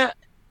do that,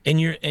 and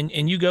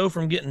you go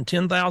from getting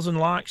 10,000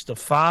 likes to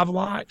 5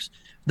 likes,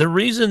 the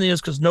reason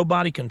is because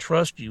nobody can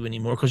trust you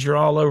anymore because you're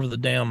all over the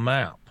damn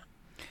map.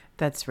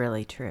 That's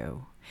really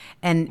true.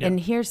 And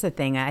here's the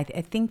thing. I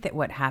think that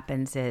what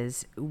happens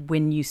is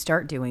when you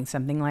start doing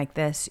something like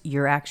this,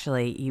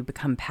 you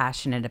become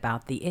passionate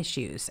about the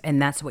issues,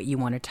 and that's what you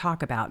want to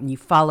talk about, and you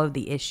follow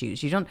the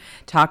issues. You don't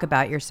talk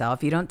about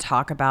yourself. You don't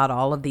talk about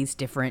all of these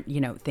different,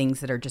 things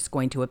that are just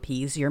going to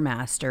appease your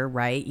master,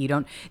 right? You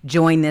don't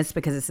join this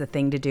because it's the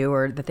thing to do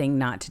or the thing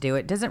not to do.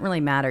 It doesn't really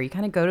matter. You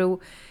kind of go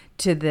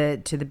to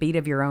the beat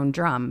of your own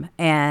drum,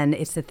 and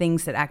it's the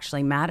things that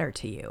actually matter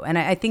to you. And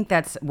I think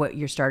that's what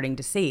you're starting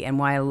to see, and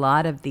why a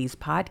lot of these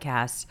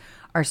podcasts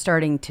are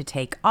starting to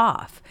take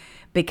off,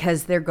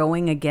 because they're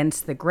going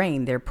against the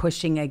grain. They're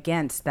pushing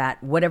against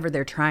that, whatever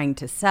they're trying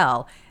to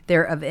sell.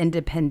 They're of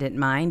independent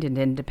mind and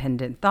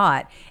independent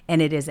thought,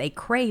 and it is a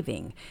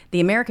craving. The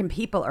American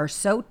people are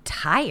so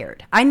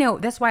tired. I know,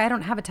 that's why I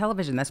don't have a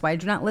television. That's why I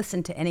do not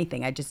listen to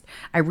anything.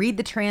 I read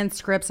the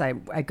transcripts. I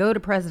go to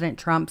President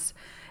Trump's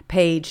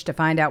page to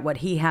find out what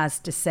he has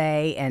to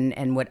say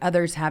and what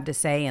others have to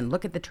say, and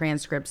look at the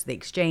transcripts, the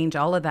exchange,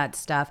 all of that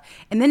stuff,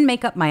 and then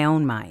make up my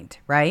own mind,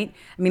 right?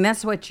 I mean,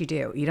 that's what you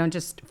do. You don't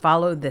just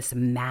follow this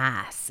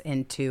mass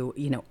into,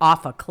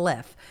 off a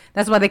cliff.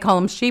 That's why they call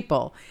them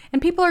sheeple.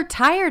 And people are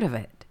tired of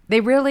it.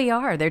 They really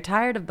are. They're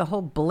tired of the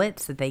whole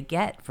blitz that they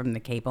get from the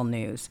cable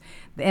news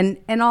and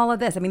all of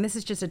this. I mean, this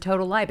is just a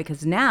total lie,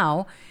 because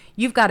now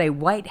you've got a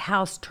White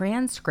House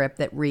transcript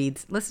that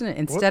reads,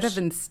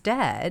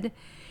 instead,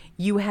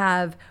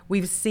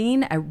 we've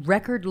seen a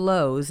record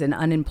lows in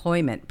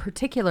unemployment,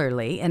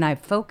 particularly, and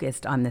I've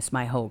focused on this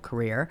my whole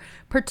career,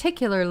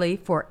 particularly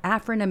for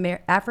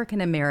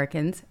African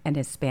Americans and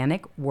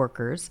Hispanic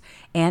workers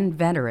and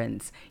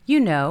veterans,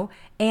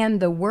 and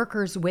the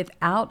workers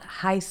without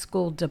high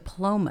school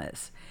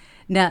diplomas.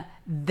 Now,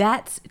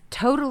 that's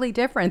totally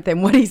different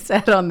than what he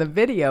said on the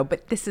video,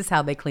 but this is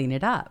how they clean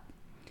it up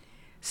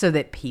so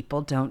that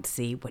people don't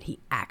see what he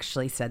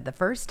actually said the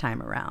first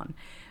time around.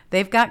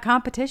 They've got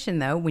competition,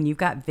 though, when you've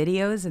got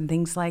videos and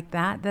things like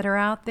that are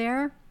out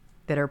there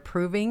that are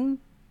proving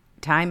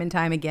time and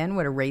time again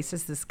what a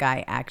racist this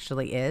guy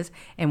actually is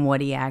and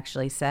what he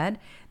actually said.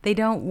 They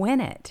don't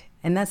win it.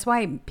 And that's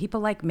why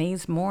people like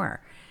Maze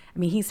Moore, I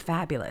mean, he's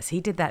fabulous.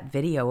 He did that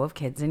video of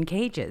kids in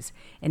cages,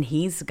 and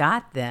he's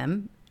got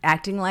them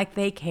acting like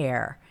they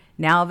care.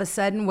 Now, all of a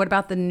sudden, what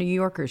about the New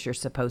Yorkers you're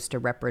supposed to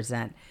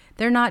represent?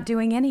 They're not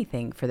doing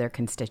anything for their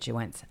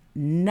constituents.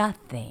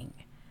 Nothing.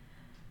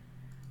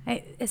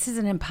 This is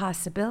an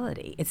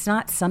impossibility. It's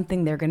not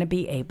something they're going to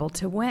be able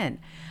to win.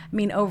 I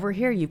mean, over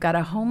here, you've got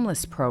a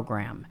homeless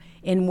program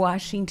in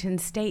Washington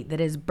State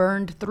that has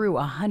burned through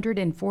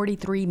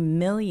 $143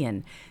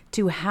 million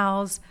to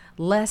house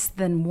less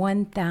than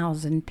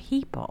 1,000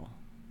 people.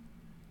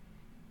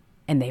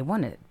 And they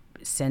want to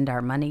send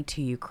our money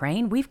to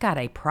Ukraine, we've got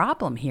a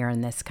problem here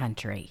in this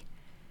country.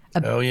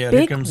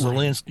 Here comes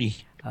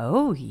Zelensky.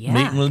 Oh, yeah.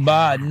 Meeting with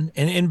Biden.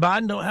 And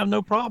Biden don't have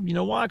no problem. You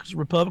know why? Because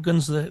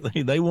Republicans,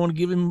 they want to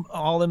give him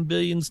all them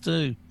billions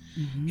too.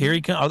 Mm-hmm. Here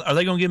he comes. Are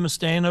they going to give him a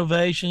standing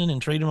ovation and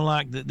treat him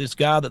like this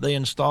guy that they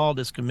installed,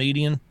 this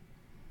comedian?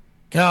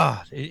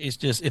 God, it's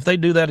just, if they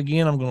do that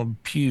again, I'm going to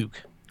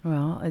puke.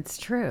 Well, it's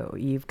true.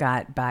 You've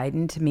got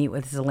Biden to meet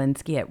with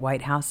Zelensky at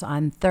White House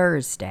on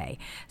Thursday.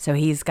 So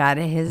he's got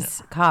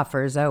his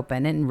coffers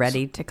open and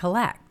ready to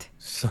collect.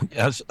 So,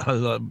 I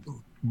was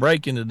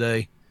breaking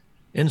today.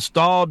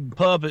 Installed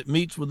puppet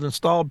meets with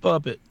installed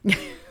puppet.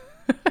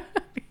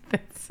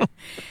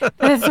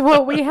 That's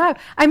what we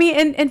have. I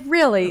mean, and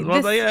really. That's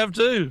what they have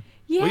too.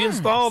 Yes, we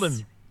installed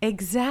him.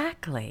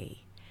 Exactly.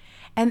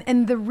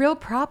 And the real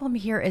problem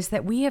here is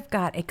that we have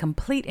got a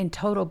complete and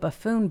total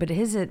buffoon, but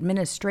his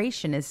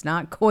administration is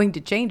not going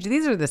to change.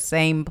 These are the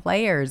same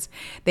players.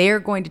 They are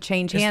going to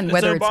change hands,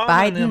 whether it's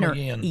Biden or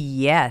again.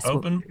 Yes.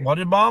 What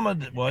did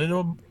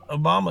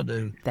Obama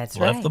do? That's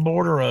right. Left the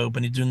border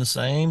open. He's doing the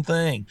same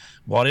thing.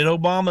 What did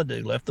Obama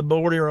do? Left the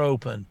border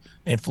open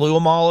and flew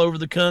them all over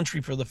the country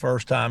for the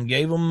first time.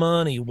 Gave them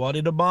money. What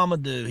did Obama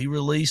do? He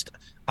released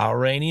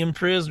Iranian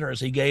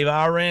prisoners. He gave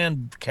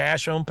Iran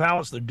cash on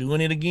pallets. They're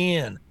doing it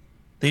again.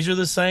 These are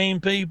the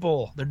same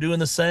people. They're doing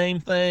the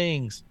same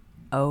things.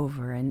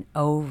 Over and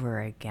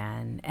over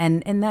again.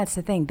 And that's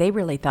the thing. They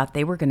really thought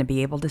they were going to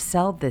be able to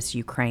sell this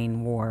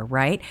Ukraine war,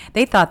 right?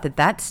 They thought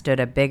that stood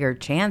a bigger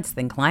chance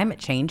than climate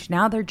change.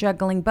 Now they're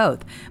juggling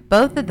both.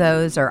 Both of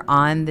those are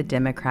on the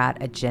Democrat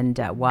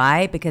agenda.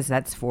 Why? Because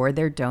that's for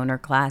their donor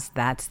class.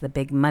 That's the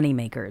big money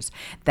makers.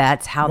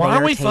 That's how they are. Why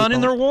are we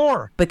funding their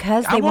war?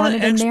 Because they want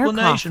it in their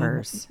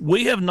coffers.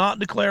 We have not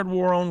declared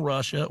war on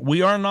Russia.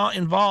 We are not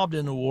involved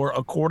in the war,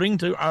 according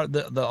to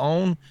the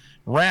own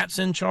rats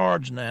in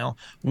charge now.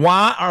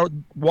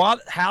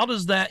 How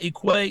does that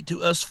equate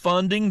to us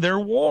funding their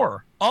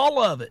war?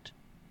 All of it.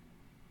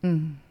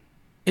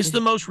 It's the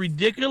most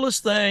ridiculous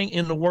thing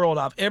in the world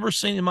I've ever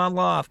seen in my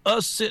life.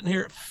 Us sitting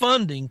here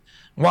funding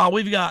while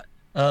we've got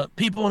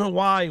people in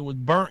Hawaii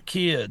with burnt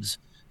kids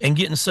and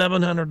getting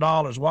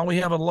 $700, while we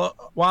have a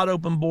wide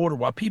open border,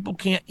 while people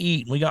can't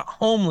eat. We got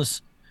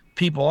homeless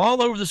people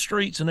all over the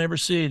streets in every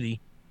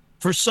city.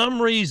 For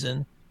some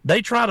reason, they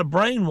try to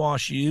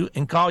brainwash you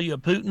and call you a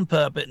Putin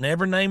puppet and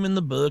every name in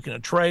the book and a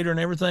traitor and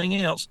everything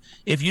else.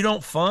 If you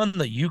don't fund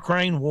the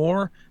Ukraine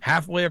war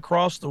halfway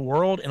across the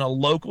world in a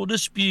local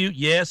dispute,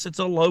 yes, it's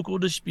a local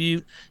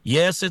dispute.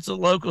 Yes, it's a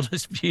local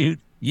dispute.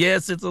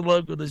 Yes, it's a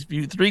local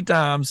dispute 3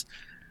 times.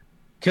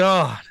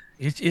 God,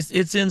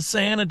 it's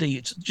insanity.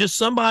 It's just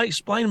somebody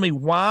explain to me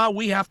why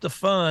we have to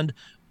fund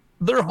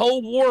their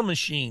whole war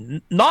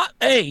machine, not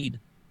aid.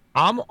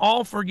 I'm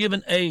all for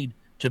giving aid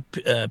to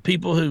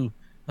people who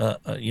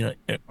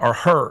are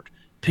hurt,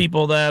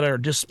 people that are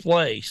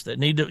displaced, that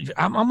need to.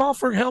 I'm all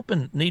for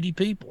helping needy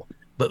people,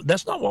 but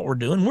that's not what we're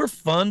doing. We're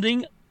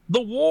funding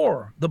the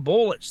war, the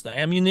bullets, the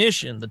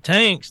ammunition, the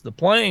tanks, the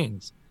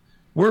planes.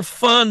 We're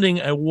funding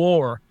a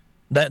war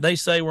that they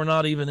say we're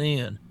not even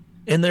in,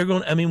 and they're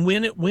going. I mean,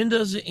 when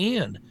does it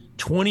end?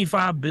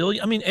 25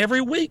 billion. I mean,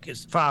 every week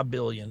is 5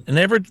 billion, and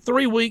every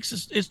 3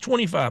 weeks it's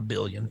 25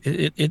 billion.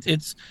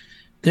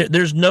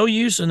 There's no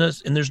use in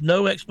this, and there's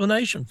no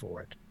explanation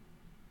for it.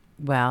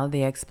 Well,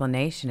 the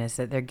explanation is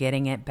that they're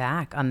getting it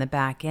back on the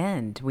back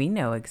end. We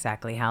know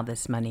exactly how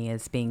this money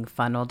is being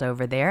funneled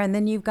over there. And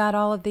then you've got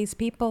all of these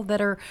people that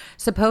are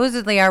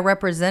supposedly our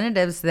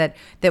representatives that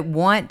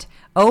want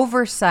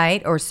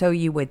oversight, or so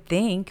you would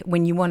think,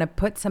 when you want to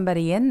put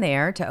somebody in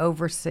there to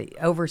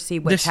oversee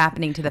what's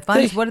happening to the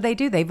funds. What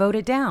do? They vote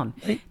it down.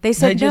 They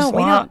said,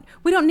 no,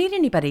 we don't need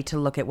anybody to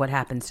look at what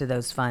happens to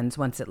those funds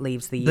once it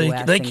leaves the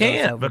U.S. They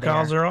can't,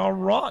 because they're all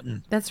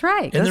rotten. That's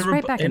right. Goes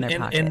right back in their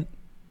pocket.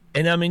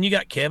 And I mean, you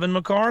got Kevin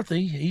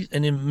McCarthy,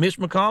 and then Mitch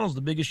McConnell's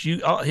the biggest.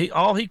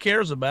 All he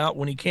cares about,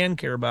 when he can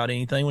care about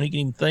anything, when he can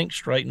even think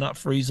straight, not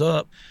freeze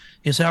up,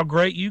 is how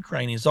great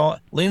Ukraine is.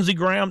 Lindsey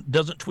Graham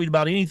doesn't tweet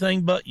about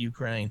anything but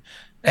Ukraine.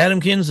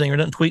 Adam Kinzinger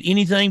doesn't tweet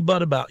anything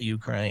but about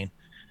Ukraine.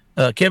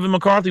 Kevin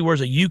McCarthy wears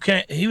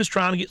he was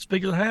trying to get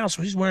Speaker of the House,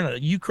 so he's wearing a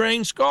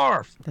Ukraine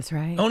scarf. That's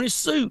right. On his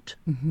suit.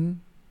 Mm-hmm.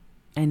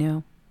 I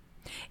know.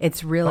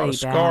 It's really a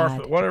scarf,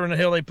 but whatever in the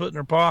hell they put in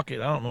their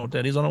pocket. I don't know what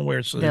that is. I don't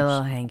wear suits. The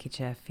little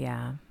handkerchief,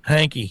 yeah.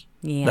 Hanky.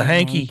 Yeah, the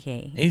hanky.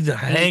 He's a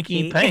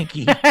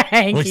hanky-panky.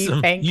 Hanky-panky. With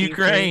some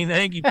Ukraine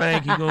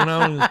hanky-panky going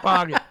on in his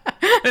pocket.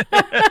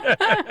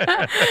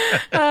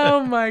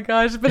 Oh, my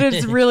gosh. But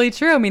it's really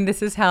true. I mean,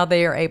 this is how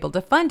they are able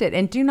to fund it.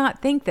 And do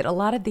not think that a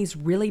lot of these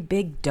really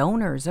big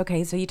donors,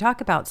 okay, so you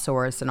talk about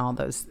Soros and all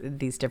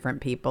these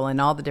different people and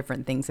all the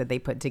different things that they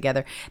put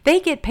together. They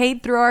get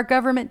paid through our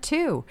government,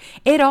 too.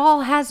 It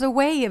all has a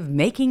way of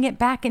making it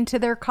back into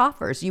their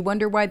coffers. You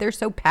wonder why they're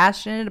so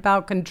passionate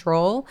about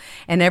control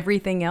and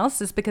everything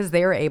else. Is because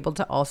they are able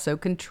to also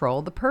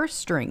control the purse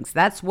strings.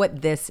 That's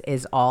what this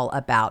is all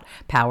about.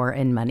 Power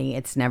and money.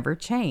 It's never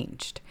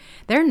changed.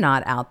 They're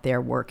not out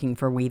there working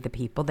for we the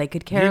people. They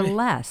could care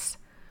less.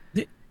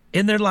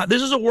 And they're like,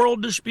 this is a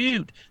world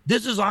dispute.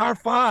 This is our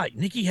fight.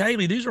 Nikki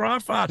Haley, these are our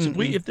fights.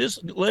 If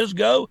this lets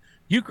go,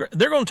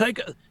 they're going to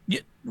take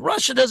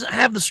Russia doesn't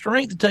have the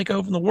strength to take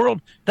over the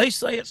world. They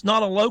say it's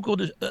not a local.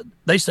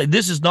 They say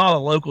this is not a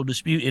local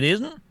dispute. It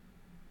isn't.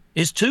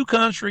 It's two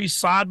countries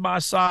side by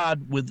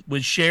side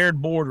with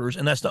shared borders,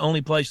 and that's the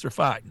only place they're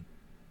fighting.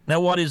 Now,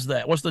 what is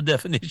that? What's the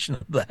definition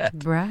of that?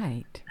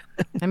 Right.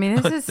 I mean,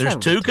 this is there's so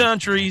two ridiculous.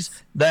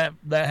 countries that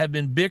have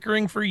been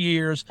bickering for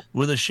years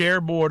with a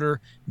shared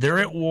border. They're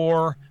at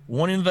war.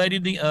 One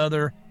invaded the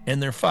other,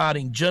 and they're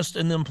fighting just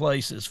in them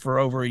places for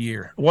over a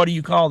year. What do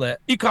you call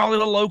that? You call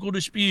it a local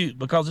dispute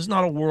because it's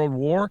not a world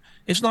war.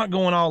 It's not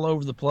going all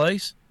over the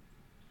place.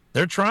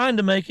 They're trying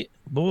to make it.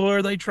 Boy,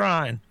 are they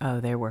trying. Oh,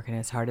 they're working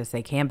as hard as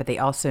they can, but they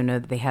also know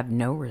that they have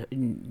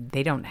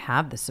they don't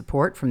have the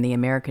support from the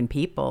American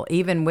people,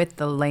 even with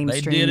the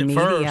lamestream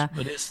media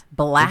but it's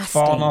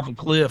blasting. falling off a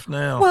cliff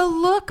now. Well,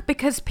 look,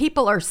 because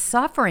people are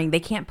suffering.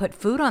 They can't put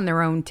food on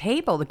their own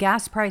table. The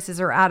gas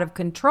prices are out of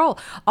control.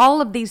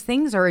 All of these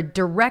things are a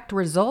direct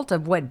result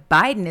of what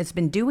Biden has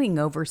been doing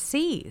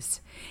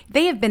overseas.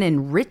 They have been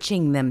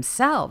enriching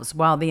themselves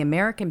while the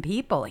American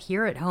people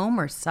here at home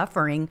are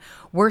suffering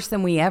worse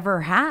than we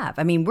ever have.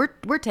 I mean,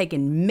 we're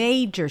taking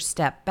major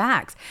step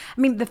backs.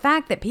 I mean, the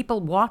fact that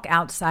people walk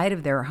outside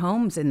of their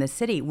homes in the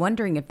city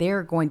wondering if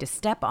they're going to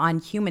step on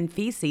human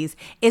feces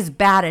is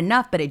bad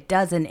enough, but it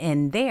doesn't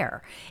end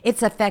there.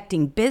 It's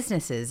affecting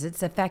businesses.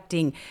 It's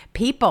affecting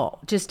people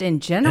just in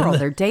general,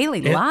 their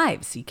daily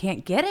lives. You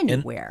can't get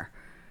anywhere.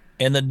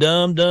 And the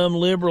dumb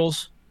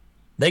liberals,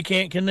 they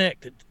can't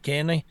connect it,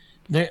 can they?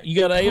 You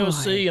got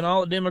AOC and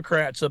all the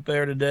Democrats up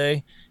there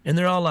today, and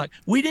they're all like,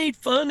 we need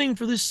funding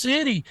for the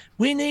city.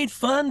 We need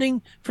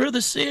funding for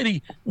the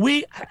city.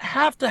 We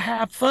have to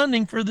have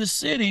funding for the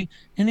city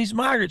and these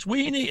migrants.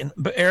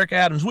 Eric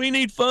Adams, we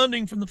need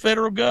funding from the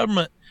federal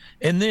government.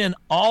 And then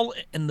all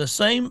in the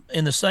same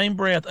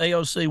breath,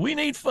 AOC, we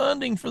need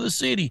funding for the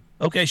city.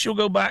 Okay, she'll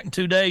go back in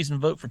 2 days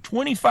and vote for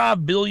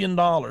 $25 billion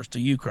to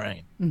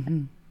Ukraine.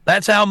 Mm-hmm.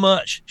 That's how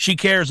much she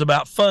cares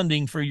about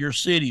funding for your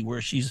city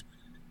where she's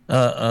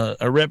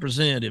a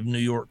representative, New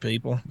York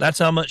people. That's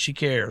how much she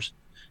cares.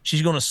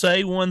 She's going to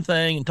say one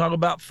thing and talk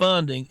about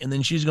funding, and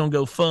then she's going to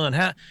go fund.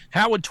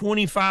 How would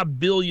 $25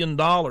 billion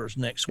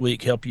next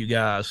week help you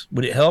guys?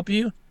 Would it help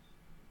you?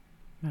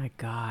 My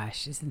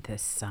gosh, isn't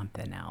this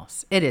something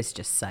else? It is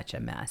just such a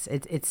mess.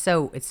 It's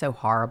so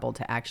horrible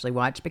to actually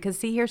watch because,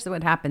 see, here's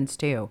what happens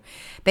too.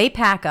 They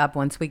pack up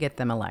once we get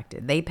them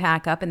elected. They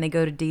pack up and they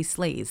go to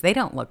D-Sleaze. They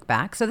don't look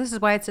back. So this is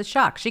why it's a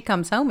shock. She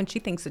comes home and she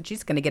thinks that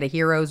she's going to get a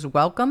hero's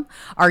welcome.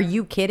 Are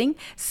you kidding?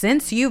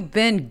 Since you've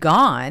been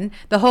gone,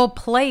 the whole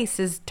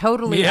place is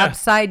totally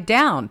upside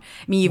down.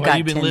 I mean, you've got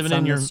tents living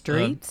on the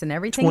streets and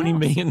everything 20 else.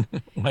 million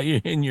while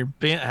you're in your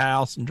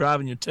penthouse and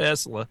driving your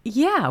Tesla.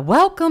 Yeah,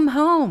 welcome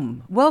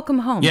home. Welcome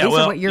home. Yeah, These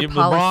are what your the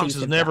Bronx policies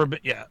has have never done. been.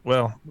 Yeah,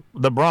 well,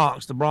 the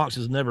Bronx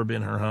has never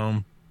been her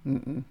home.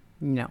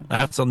 No.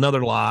 That's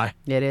another lie.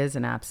 It is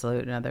an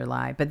absolute another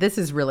lie. But this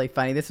is really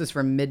funny. This was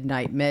from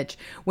Midnight Mitch.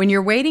 When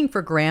you're waiting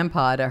for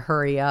Grandpa to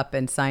hurry up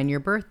and sign your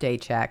birthday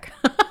check.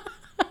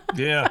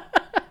 Yeah.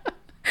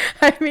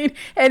 I mean,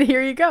 and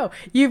here you go.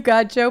 You've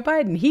got Joe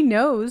Biden. He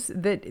knows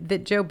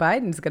that Joe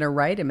Biden's going to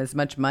write him as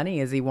much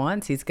money as he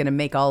wants. He's going to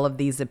make all of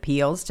these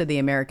appeals to the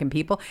American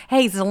people.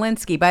 Hey,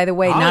 Zelensky, by the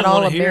way, not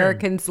all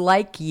Americans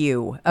like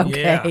you.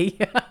 Okay.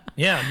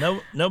 Yeah.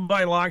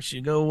 Nobody likes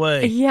you. Go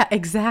away. Yeah,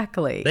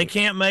 exactly. They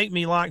can't make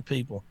me like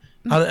people.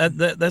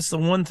 That's the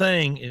one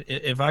thing,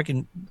 if I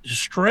can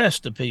stress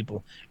to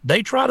people,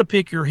 they try to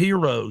pick your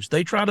heroes.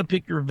 They try to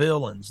pick your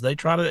villains. They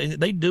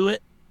do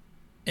it.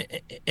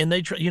 And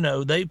they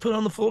put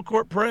on the full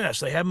court press.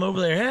 They have him over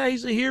there. Hey,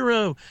 he's a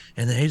hero.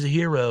 And then he's a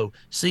hero.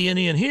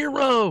 CNN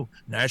hero,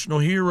 national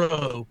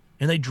hero.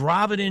 And they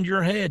drive it into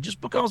your head.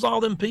 Just because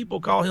all them people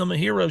call him a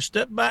hero,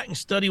 step back and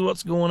study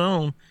what's going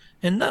on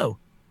and know.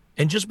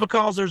 And just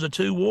because there's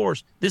two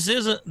wars, this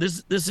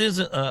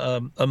isn't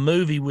a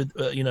movie with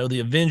the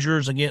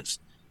Avengers against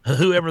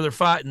whoever they're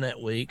fighting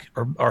that week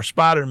or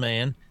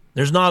Spider-Man.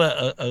 There's not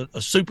a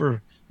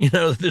super.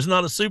 There's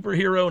not a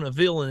superhero and a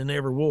villain in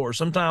every war.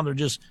 Sometimes they're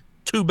just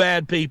two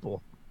bad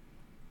people.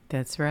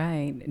 That's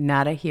right.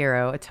 Not a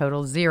hero, a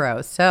total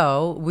zero.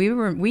 So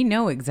we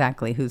know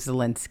exactly who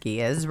Zelensky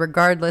is,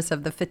 regardless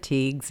of the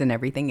fatigues and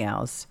everything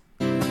else.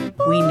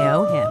 We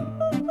know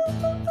him.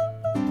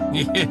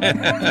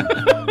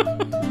 Yeah.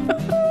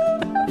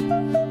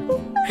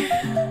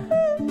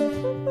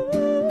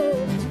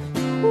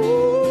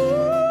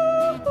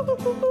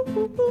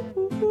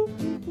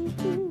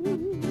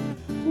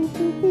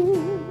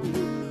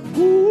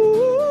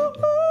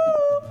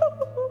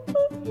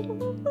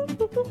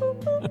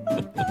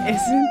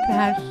 Isn't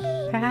that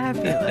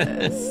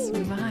fabulous?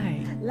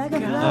 My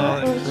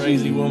God. Oh, that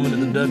crazy woman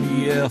at the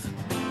WEF.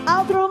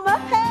 I'll throw my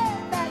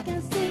head back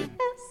and sing,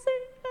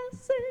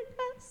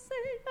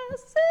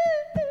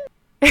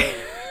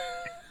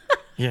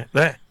 Yeah,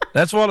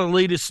 that's what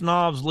elitist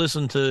snobs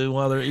listen to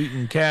while they're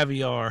eating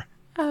caviar.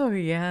 Oh,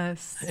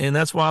 yes. And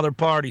that's why their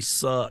parties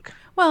suck.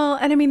 Well,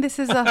 and I mean, this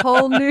is a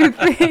whole new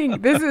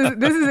thing. This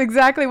is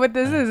exactly what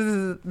this is. This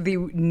is the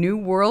New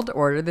World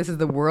Order. This is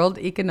the World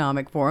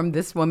Economic Forum.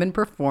 This woman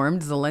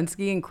performed.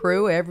 Zelensky and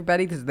crew,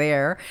 everybody's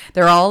there.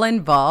 They're all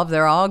involved.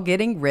 They're all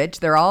getting rich.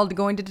 They're all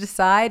going to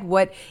decide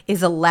what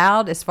is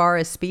allowed as far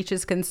as speech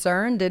is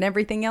concerned and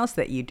everything else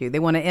that you do. They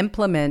want to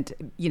implement,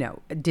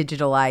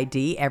 digital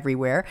ID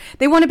everywhere.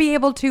 They want to be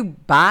able to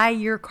buy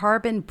your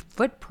carbon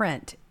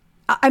footprint.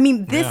 I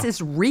mean, this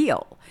is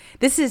real.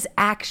 This is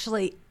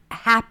actually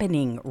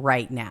happening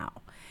right now.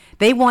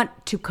 They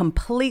want to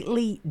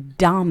completely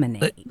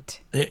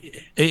dominate.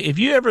 If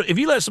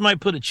you let somebody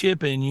put a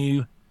chip in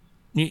you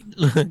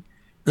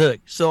look,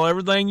 sell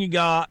everything you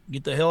got,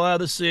 get the hell out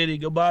of the city,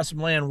 go buy some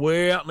land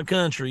way out in the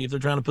country. If they're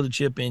trying to put a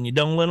chip in you,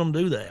 don't let them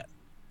do that.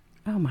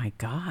 Oh my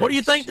God! What do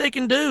you think they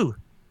can do?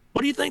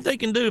 What do you think they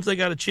can do if they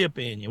got a chip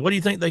in you? What do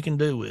you think they can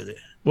do with it?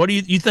 What do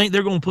you think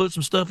they're going to put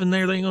some stuff in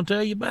there they ain't going to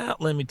tell you about?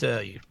 Let me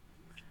tell you.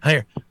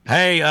 Hey,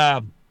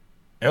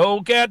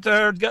 old cat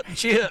turd got the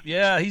chip.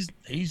 Yeah, he's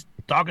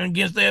talking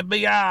against the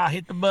FBI.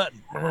 Hit the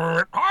button.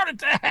 Heart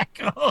attack.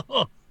 Hit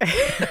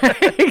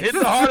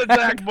the heart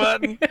attack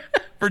button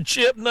for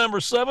chip number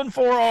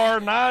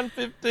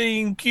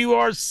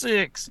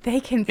 74R915QR6. They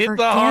can hit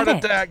the heart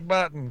attack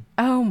button.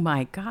 Oh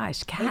my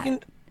gosh,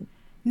 Cat.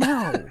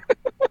 No,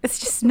 it's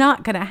just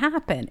not going to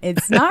happen.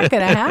 It's not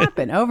going to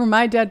happen over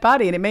my dead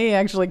body, and it may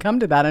actually come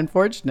to that,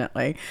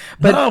 unfortunately.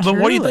 But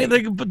what do you think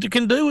they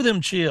can do with them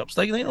chips?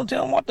 They don't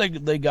tell them what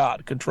they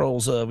got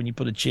controls of when you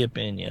put a chip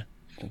in you.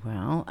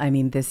 Well, I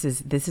mean, this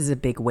is a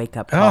big wake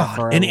up call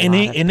for a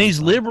lot of these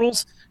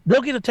liberals,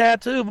 they'll get a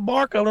tattoo of a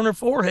barcode on their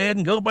forehead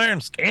and go there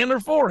and scan their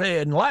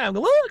forehead and lie and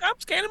go, look, I'm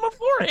scanning my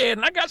forehead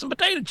and I got some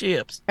potato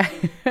chips.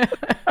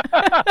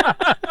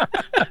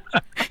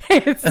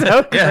 It's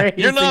so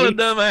crazy. You're not a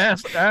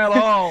dumbass at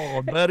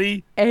all,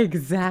 buddy.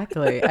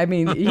 Exactly. I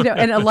mean,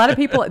 and a lot of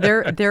people,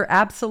 they're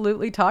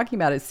absolutely talking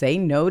about it. Say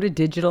no to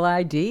digital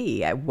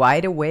ID.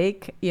 Wide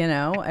awake,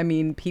 I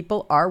mean,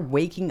 people are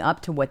waking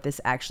up to what this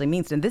actually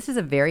means. And this is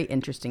a very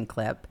interesting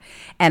clip,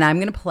 and I'm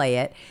going to play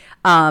it.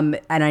 And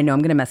I know I'm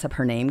going to mess up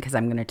her name because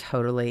I'm going to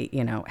totally,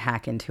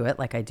 hack into it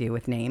like I do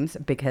with names,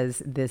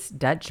 because this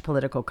Dutch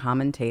political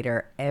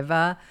commentator,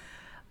 Eva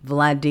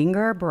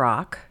Vlaardinger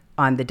Brock,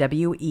 on the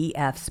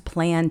WEF's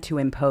plan to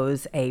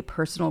impose a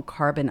personal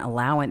carbon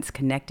allowance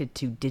connected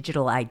to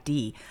digital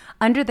ID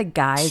under the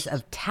guise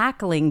of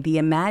tackling the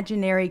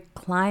imaginary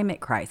climate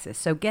crisis.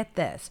 So get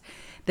this.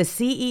 The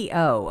CEO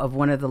of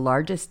one of the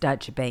largest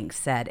Dutch banks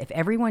said, if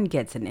everyone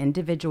gets an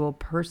individual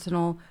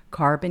personal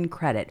carbon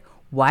credit,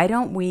 why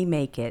don't we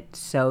make it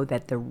so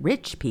that the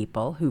rich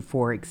people who,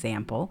 for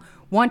example,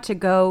 want to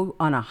go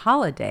on a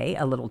holiday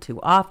a little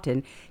too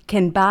often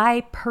can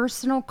buy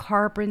personal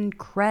carbon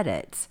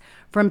credits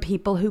from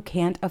people who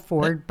can't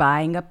afford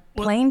buying a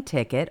plane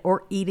ticket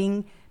or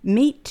eating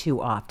meat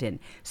too often.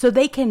 So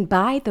they can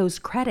buy those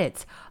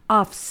credits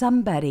off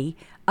somebody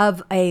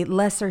of a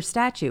lesser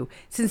stature.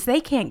 Since they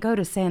can't go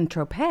to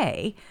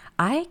Saint-Tropez,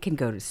 I can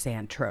go to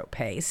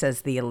Saint-Tropez,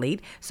 says the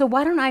elite. So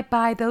why don't I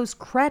buy those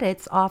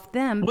credits off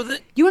them?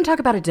 You want to talk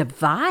about a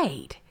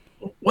divide?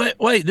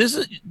 Wait! This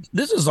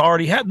is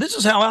already happened. This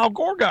is how Al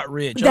Gore got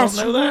rich. That's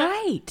I don't know that.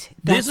 Right.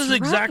 This is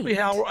exactly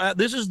how.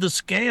 This is the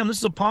scam. This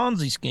is a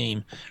Ponzi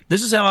scheme.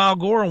 This is how Al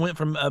Gore went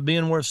from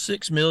being worth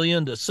 $6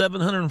 million to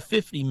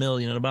 $750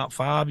 million in about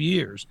 5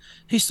 years.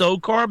 He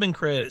sold carbon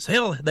credits.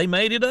 Hell, they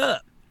made it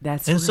up.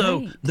 That's and right.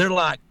 So they're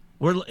like,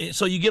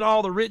 so you get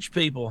all the rich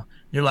people.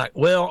 You're like,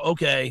 well,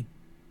 okay,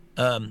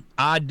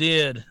 I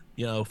did,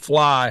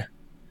 fly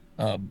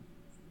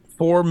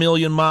 4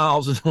 million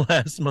miles in the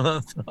last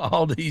month,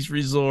 all these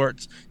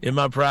resorts in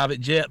my private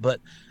jet,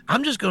 but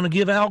I'm just going to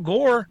give Al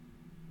Gore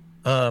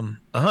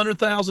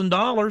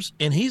 $100,000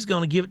 and he's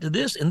going to give it to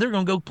this, and they're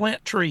going to go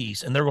plant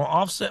trees and they're going to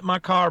offset my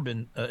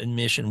carbon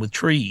emission with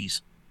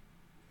trees.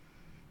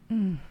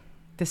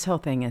 This whole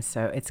thing is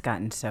it's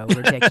gotten so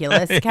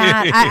ridiculous,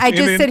 Kat. I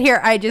just sit here,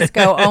 I just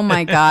go, oh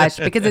my gosh,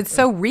 because it's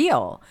so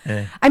real.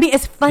 I mean,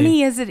 as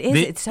funny as it is,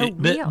 it's so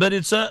real.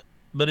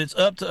 But it's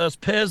up to us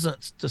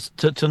peasants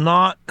to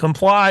not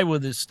comply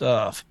with this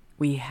stuff.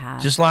 We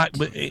have just like,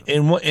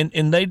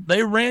 and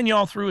they ran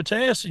y'all through a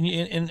test,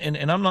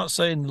 and I'm not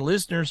saying the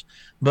listeners,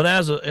 but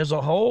as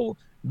a whole,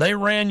 they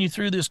ran you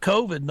through this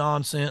COVID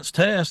nonsense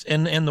test,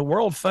 and the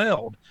world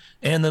failed.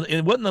 And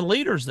it wasn't the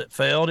leaders that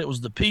failed; it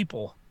was the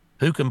people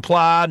who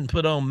complied and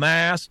put on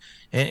masks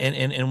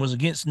and was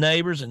against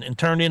neighbors and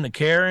turned into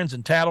Karens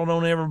and tattled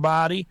on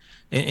everybody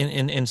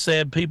and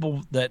said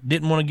people that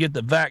didn't want to get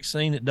the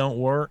vaccine that don't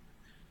work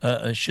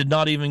should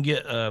not even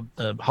get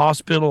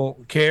hospital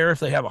care if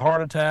they have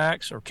heart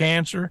attacks or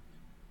cancer.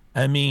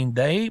 I mean,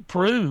 they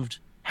proved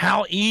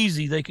how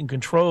easy they can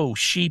control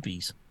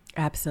sheepies.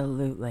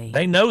 Absolutely.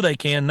 They know they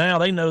can now.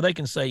 They know they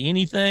can say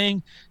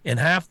anything, and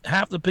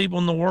half the people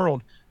in the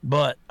world.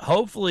 But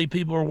hopefully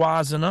people are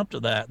wising up to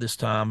that this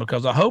time,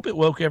 because I hope it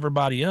woke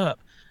everybody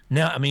up.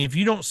 Now, I mean, if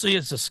you don't see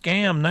it's a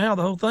scam now,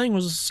 the whole thing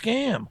was a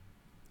scam.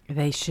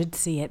 They should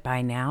see it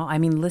by now. I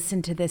mean,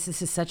 listen to this.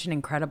 This is such an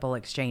incredible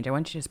exchange. I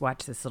want you to just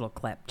watch this little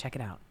clip. Check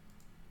it out.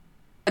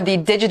 The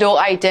digital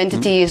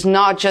identity is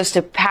not just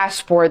a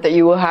passport that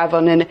you will have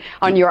on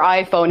your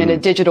iPhone in a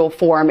digital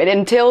form. It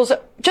entails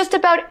just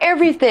about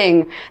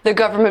everything the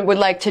government would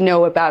like to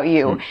know about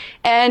you.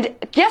 And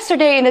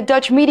yesterday in the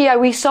Dutch media,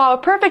 we saw a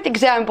perfect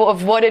example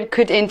of what it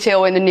could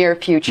entail in the near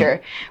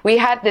future. We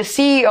had the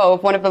CEO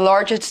of one of the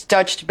largest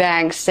Dutch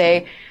banks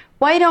say,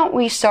 why don't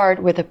we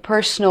start with a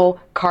personal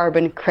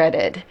carbon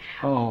credit?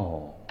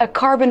 Oh. A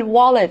carbon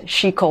wallet,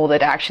 she called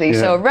it, actually.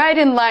 Yeah. So right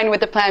in line with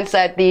the plans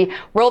that the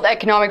World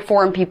Economic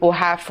Forum people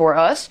have for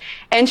us.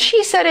 And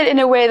she said it in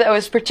a way that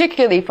was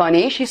particularly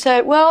funny. She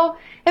said, well,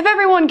 if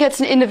everyone gets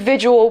an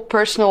individual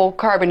personal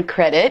carbon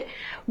credit,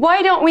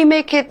 why don't we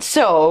make it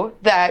so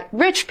that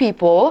rich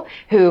people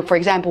who, for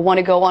example, want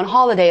to go on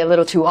holiday a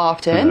little too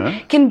often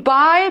can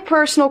buy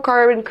personal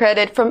carbon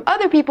credit from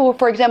other people who,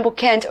 for example,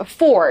 can't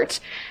afford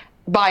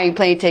buying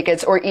plane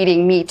tickets or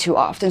eating meat too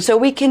often. So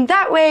we can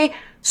that way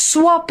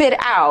swap it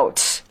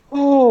out.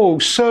 Oh,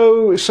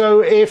 so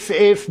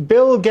if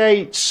Bill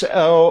Gates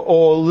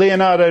or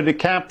Leonardo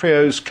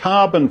DiCaprio's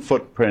carbon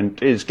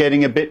footprint is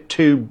getting a bit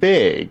too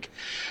big,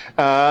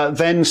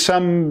 then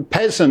some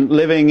peasant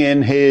living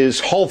in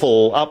his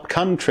hovel up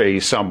country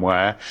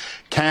somewhere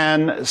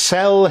can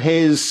sell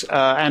his,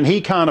 and he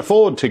can't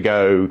afford to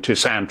go to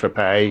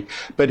Saint-Tropez,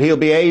 but he'll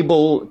be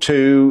able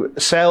to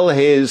sell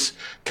his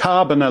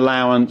carbon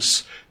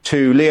allowance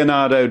to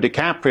Leonardo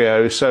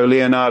DiCaprio so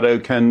Leonardo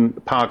can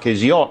park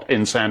his yacht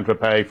in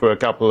Saint-Tropez for a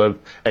couple of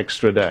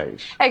extra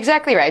days.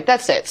 Exactly right.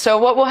 That's it. So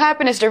what will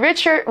happen is the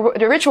rich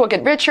will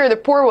get richer, the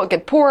poor will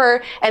get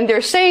poorer, and they're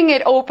saying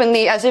it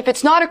openly as if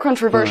it's not a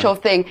controversial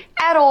thing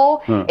at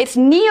all. It's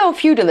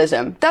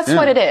neo-feudalism. That's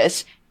what it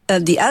is.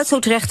 Die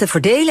uitstootrechten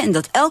verdelen en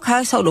dat elk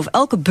huishouden of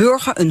elke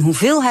burger een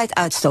hoeveelheid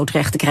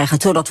uitstootrechten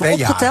krijgt. Zodat we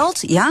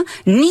opgeteld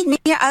niet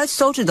meer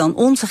uitstoten dan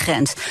onze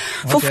grens.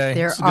 Okay.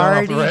 They're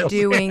already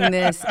doing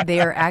this. They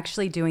are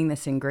actually doing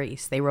this in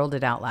Greece. They rolled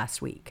it out last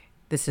week.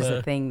 This is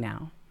a thing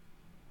now.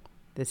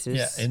 This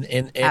is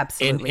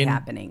absolutely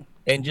happening.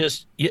 And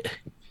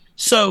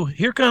so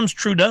here comes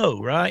Trudeau,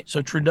 right?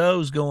 So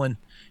Trudeau's going,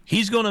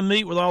 he's going to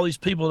meet with all these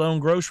people that own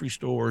grocery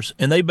stores,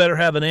 and they better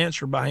have an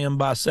answer by him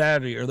by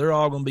Saturday, or they're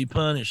all going to be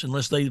punished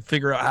unless they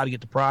figure out how to get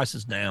the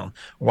prices down.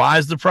 Why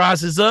is the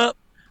prices up?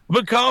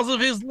 Because of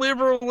his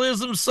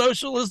liberalism,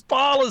 socialist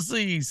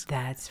policies.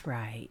 That's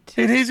right.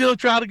 And he's going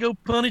to try to go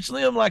punish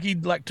them like he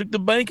took the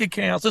bank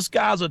accounts. This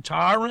guy's a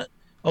tyrant,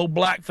 old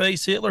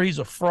blackface Hitler. He's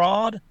a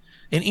fraud.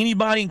 And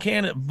anybody in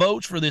Canada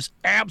votes for this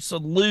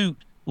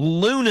absolute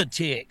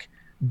lunatic,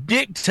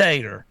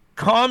 dictator,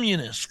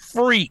 communist,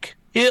 freak,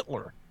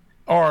 Hitler,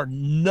 are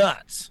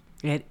nuts.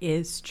 It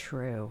is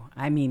true.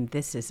 I mean,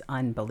 this is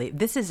unbelievable.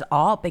 This is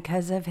all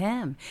because of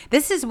him.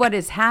 This is what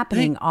is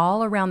happening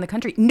all around the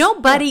country.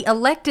 Nobody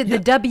elected the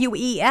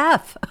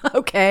WEF,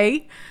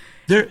 okay?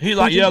 He's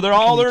like,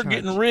 they're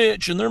getting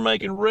rich and they're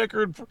making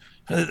record.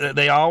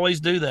 They always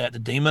do that to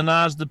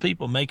demonize the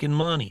people making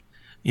money.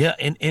 Yeah,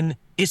 and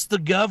it's the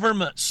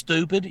government,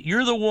 stupid.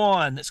 You're the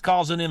one that's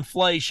causing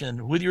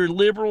inflation with your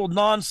liberal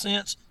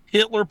nonsense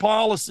Hitler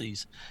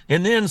policies.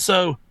 And then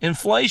so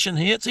inflation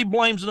hits, he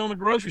blames it on the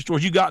grocery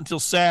stores. You got until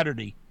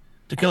Saturday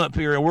to come up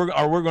here, or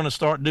we're going to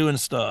start doing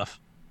stuff.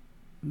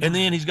 And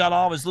then he's got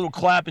all his little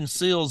clapping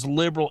seals,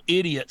 liberal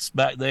idiots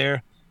back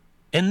there.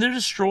 And they're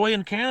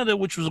destroying Canada,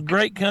 which was a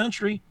great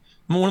country,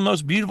 one of the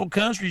most beautiful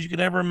countries you could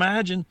ever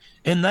imagine.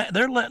 And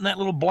they're letting that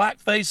little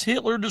blackface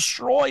Hitler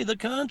destroy the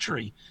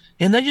country.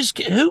 And they just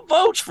who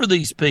votes for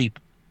these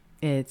people?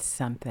 It's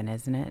something,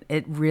 isn't it?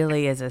 It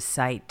really is a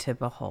sight to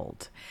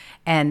behold.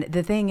 And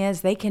the thing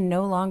is, they can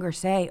no longer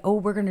say, oh,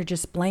 we're going to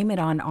just blame it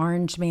on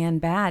Orange Man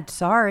bad.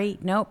 Sorry.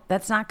 Nope,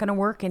 that's not going to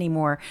work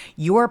anymore.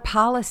 Your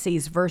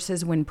policies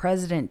versus when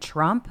President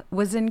Trump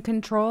was in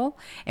control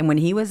and when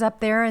he was up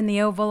there in the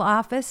Oval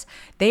Office,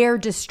 they are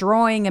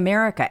destroying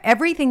America.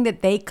 Everything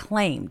that they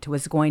claimed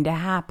was going to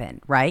happen,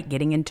 right?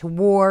 Getting into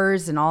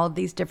wars and all of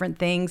these different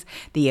things,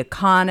 the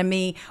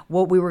economy,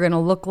 what we were going to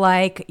look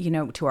like,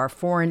 to our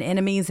foreign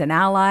enemies and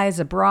allies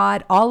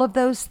abroad, all of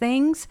those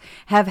things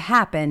have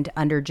happened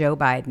under Joe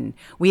Biden.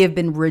 We have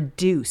been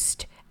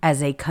reduced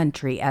as a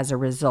country as a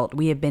result.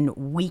 We have been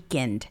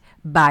weakened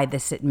by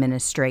this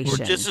administration.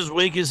 We're just as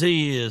weak as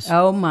he is.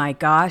 Oh my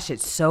gosh,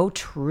 it's so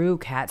true,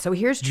 Kat. So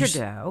here's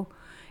Trudeau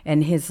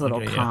and his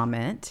little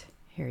comment.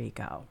 Here you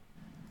go.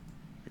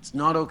 It's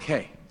not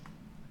okay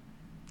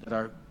that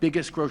our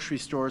biggest grocery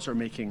stores are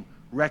making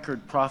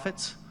record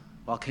profits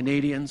while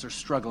Canadians are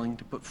struggling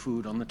to put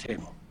food on the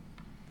table.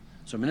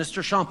 So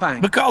Minister Champagne,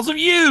 because of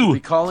you, will be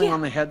calling on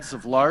the heads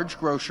of large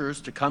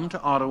grocers to come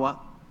to Ottawa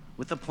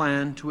with a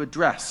plan to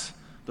address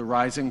the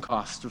rising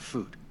cost of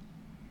food.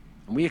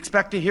 And we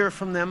expect to hear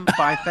from them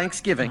by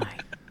Thanksgiving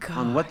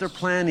on what their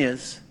plan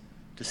is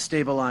to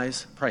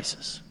stabilize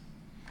prices.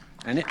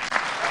 And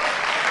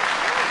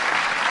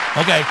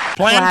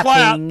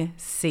Clapping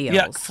seals.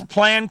 Yeah,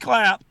 plan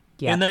clap.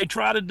 Yeah. And they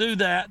try to do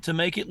that to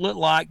make it look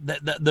like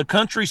that the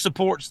country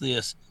supports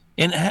this.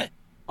 And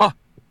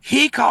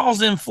He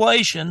caused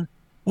inflation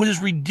with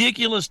his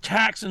ridiculous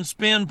tax and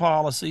spend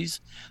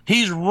policies.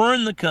 He's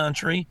ruined the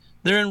country.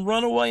 They're in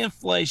runaway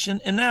inflation.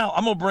 And now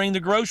I'm going to bring the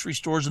grocery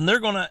stores, and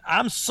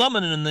I'm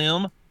summoning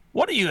them.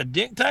 What are you, a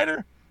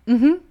dictator?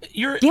 Mm-hmm.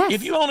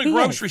 If you own a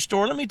grocery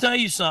store, let me tell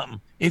you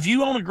something. If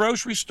you own a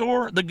grocery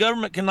store, the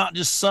government cannot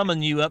just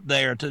summon you up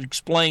there to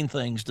explain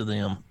things to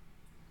them.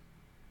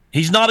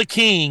 He's not a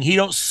king. He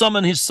don't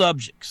summon his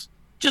subjects.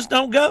 Just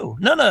don't go.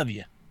 None of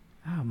you.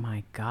 Oh,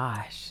 my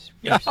gosh.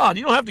 God,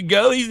 you don't have to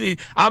go.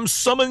 I'm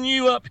summoning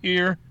you up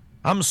here.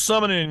 I'm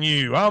summoning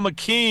you. I'm a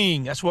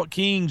king. That's what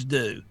kings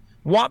do.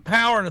 What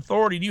power and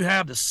authority do you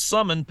have to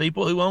summon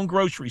people who own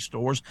grocery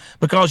stores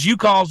because you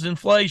caused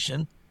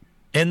inflation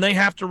and they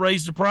have to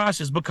raise the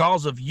prices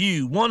because of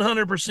you,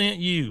 100%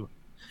 you,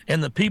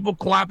 and the people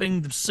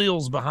clapping the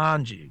seals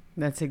behind you?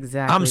 That's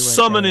exactly I'm what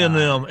summoning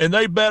them, and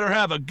they better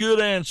have a good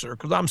answer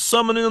because I'm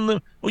summoning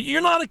them. Well,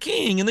 you're not a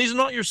king, and these are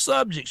not your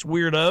subjects,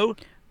 weirdo.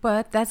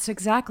 But that's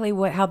exactly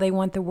how they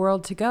want the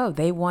world to go.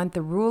 They want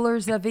the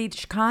rulers of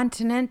each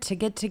continent to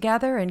get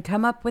together and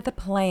come up with a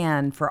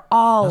plan for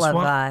all of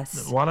us.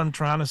 That's what I'm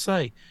trying to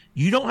say.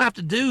 You don't have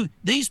to do.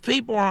 These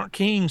people aren't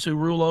kings who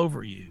rule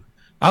over you.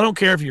 I don't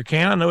care if you're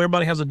Canada. I know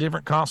everybody has a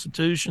different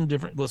constitution,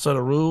 different set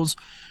of rules.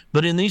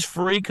 But in these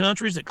free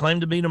countries that claim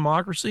to be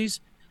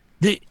democracies,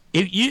 that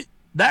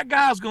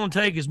guy's going to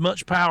take as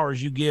much power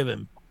as you give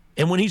him.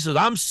 And when he says,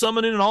 I'm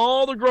summoning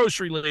all the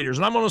grocery leaders,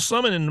 and I'm going to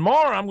summon, and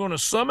tomorrow I'm going to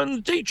summon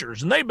the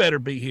teachers, and they better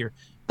be here.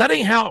 That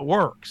ain't how it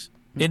works.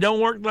 It don't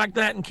work like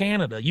that in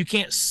Canada. You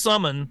can't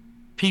summon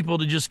people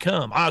to just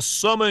come. I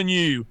summon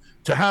you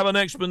to have an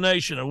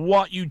explanation of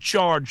what you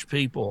charge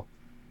people.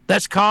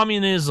 That's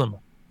communism.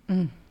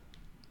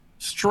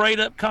 Straight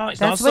up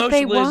communism. It's not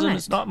socialism.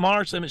 It's not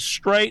Marxism. It's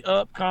straight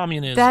up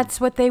communism. That's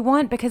what they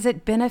want because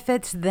it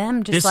benefits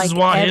them just like everything else. This is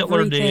what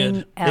Hitler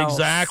did.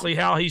 Exactly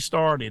how he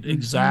started.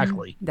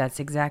 Exactly. That's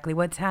exactly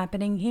what's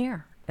happening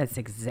here.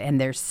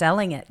 And they're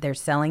selling it. They're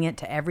selling it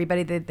to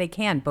everybody that they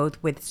can,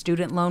 both with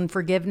student loan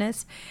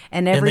forgiveness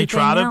and everything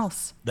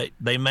else.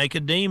 They make a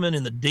demon,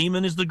 and the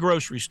demon is the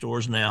grocery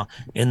stores now.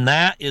 And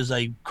that is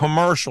a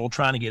commercial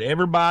trying to get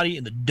everybody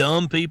and the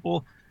dumb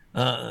people.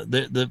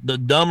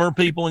 The dumber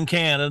people in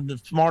Canada, the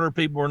smarter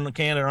people in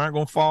Canada aren't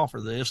going to fall for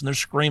this, and they're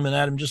screaming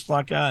at him just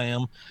like I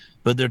am.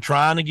 But they're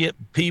trying to get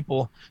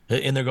people,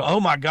 and they're going, "Oh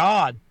my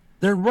God,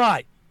 they're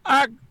right.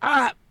 I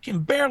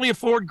can barely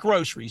afford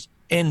groceries,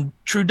 and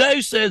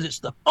Trudeau says it's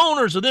the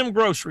owners of them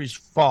groceries'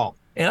 fault.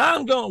 And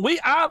I'm going,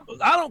 I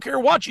don't care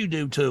what you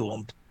do to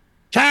them,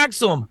 tax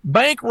them,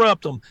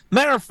 bankrupt them.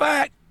 Matter of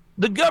fact,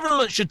 the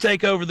government should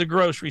take over the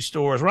grocery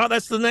stores. Right?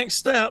 That's the next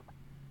step."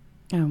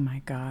 Oh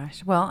my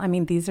gosh. Well, I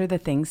mean, these are the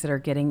things that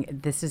are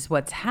this is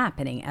what's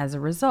happening as a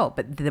result.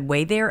 But the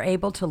way they're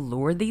able to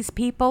lure these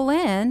people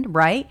in,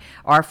 right,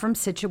 are from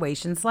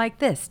situations like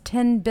this.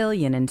 $10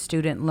 billion in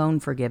student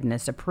loan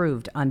forgiveness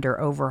approved under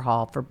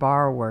overhaul for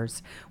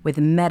borrowers with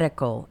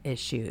medical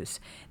issues.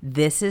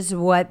 This is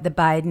what the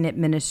Biden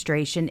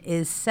administration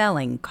is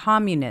selling.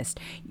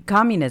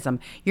 Communism.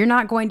 You're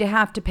not going to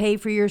have to pay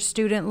for your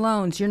student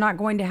loans. You're not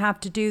going to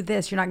have to do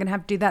this. You're not going to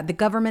have to do that. The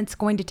government's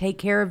going to take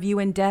care of you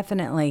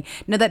indefinitely.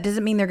 No, that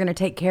doesn't mean they're going to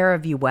take care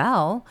of you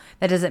well.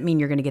 That doesn't mean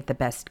you're going to get the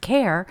best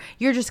care.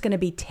 You're just going to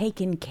be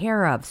taken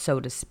care of, so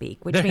to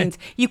speak, which means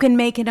you can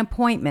make an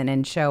appointment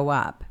and show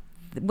up.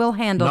 We'll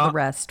handle the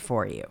rest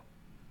for you.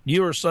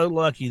 You are so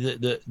lucky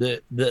that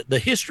the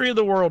history of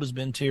the world has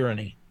been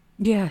tyranny.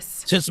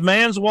 Yes. Since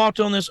man's walked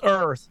on this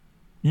earth,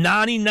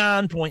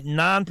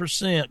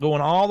 99.9%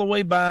 going all the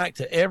way back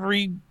to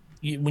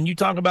when you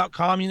talk about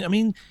communism, I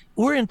mean,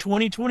 we're in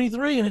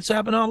 2023 and it's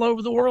happening all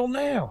over the world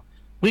now.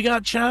 We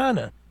got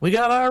China, we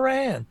got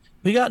Iran,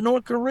 we got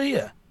North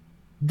Korea.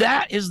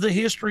 That is the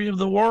history of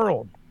the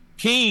world.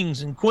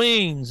 Kings and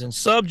queens and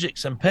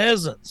subjects and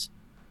peasants,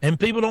 and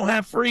people don't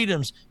have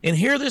freedoms. And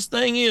here this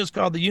thing is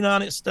called the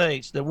United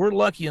States, that we're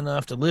lucky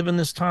enough to live in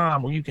this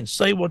time where you can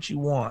say what you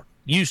want,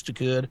 used to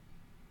could,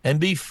 and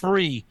be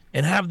free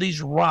and have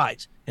these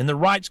rights. And the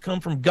rights come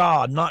from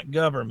God, not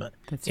government.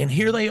 And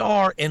here they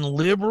are, and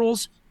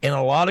liberals and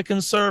a lot of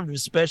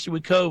conservatives, especially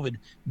with COVID,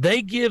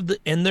 they give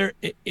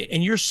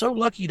and you're so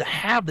lucky to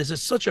have this.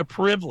 It's such a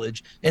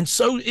privilege. And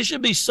so it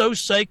should be so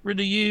sacred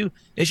to you.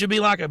 It should be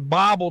like a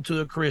Bible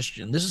to a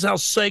Christian. This is how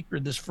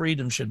sacred this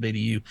freedom should be to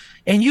you.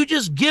 And you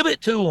just give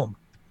it to them.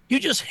 You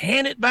just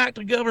hand it back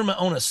to government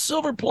on a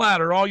silver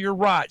platter, all your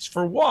rights.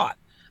 For what?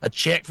 A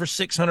check for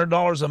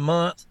 $600 a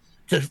month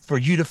for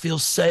you to feel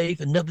safe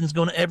and nothing's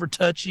going to ever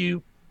touch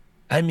you.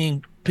 I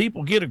mean,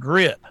 people, get a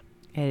grip.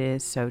 It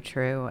is so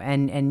true.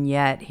 And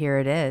yet here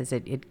it is.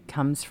 It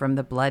comes from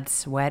the blood,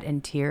 sweat,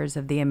 and tears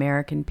of the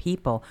American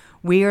people.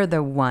 We are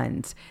the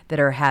ones that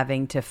are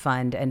having to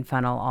fund and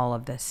funnel all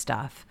of this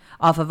stuff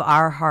off of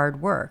our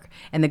hard work.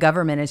 And the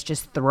government is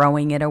just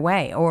throwing it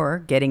away or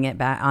getting it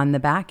back on the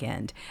back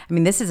end. I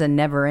mean, this is a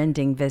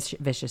never-ending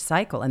vicious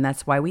cycle. And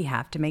that's why we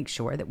have to make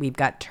sure that we've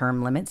got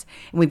term limits.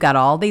 And we've got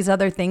all these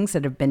other things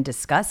that have been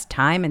discussed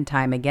time and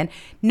time again.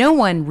 No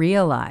one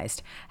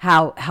realized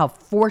how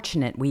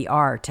fortunate we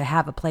are to have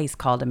have a place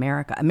called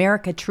America.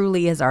 America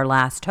truly is our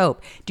last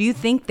hope. Do you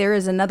think there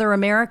is another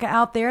America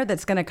out there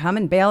that's going to come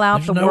and bail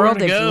out the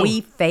world if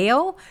we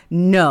fail?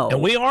 No.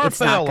 And we are it's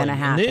failing. Not going to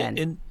happen.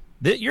 And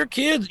your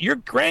kids, your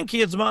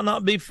grandkids might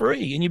not be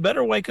free, and you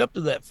better wake up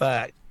to that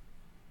fact.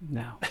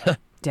 No,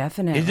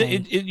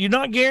 definitely. You're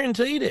not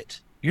guaranteed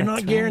it. You're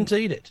not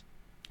guaranteed it.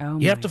 Oh,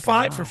 you have to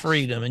fight for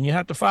freedom, and you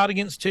have to fight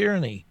against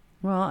tyranny.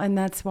 Well, and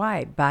that's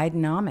why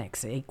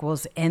Bidenomics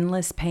equals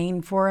endless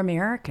pain for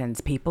Americans.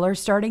 People are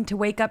starting to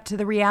wake up to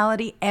the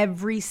reality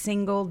every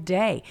single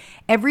day.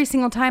 Every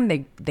single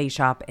time they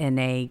shop in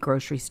a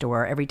grocery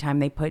store, every time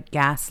they put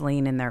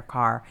gasoline in their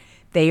car,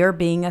 they are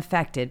being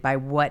affected by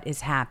what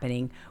is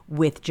happening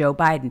with Joe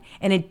Biden.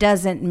 And it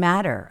doesn't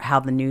matter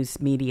how the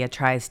news media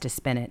tries to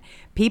spin it.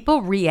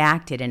 People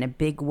reacted in a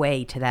big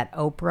way to that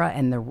Oprah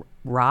and The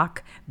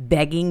Rock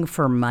begging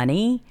for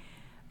money,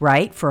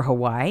 right, for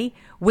Hawaii,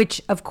 which,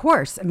 of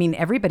course, I mean,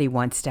 everybody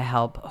wants to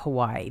help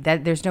Hawaii.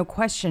 There's no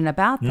question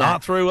about that.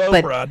 Not through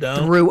Oprah, but I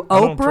don't. Through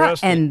Oprah Oprah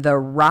and The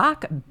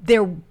Rock,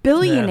 they're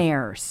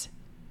billionaires.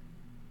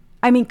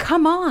 Yeah. I mean,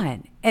 come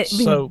on. I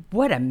mean,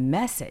 what a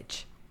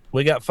message.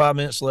 We got 5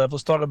 minutes left.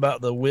 Let's talk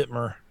about the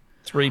Whitmer.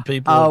 3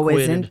 people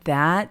acquitted. Isn't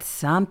that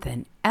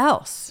something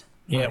else?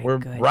 Yeah, we're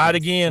right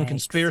again. Sakes.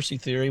 Conspiracy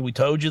theory. We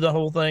told you the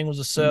whole thing was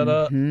a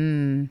setup.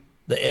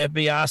 The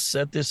FBI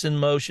set this in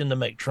motion to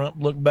make Trump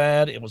look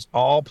bad. It was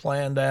all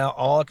planned out,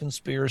 all a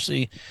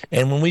conspiracy.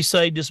 And when we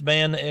say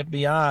disband the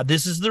FBI,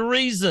 this is the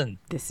reason.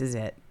 This is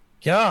it.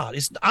 God,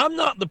 I'm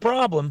not the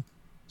problem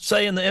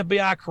saying the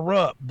FBI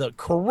corrupt. The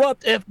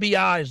corrupt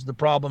FBI is the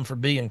problem for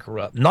being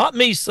corrupt. Not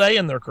me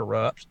saying they're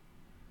corrupt.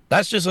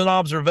 That's just an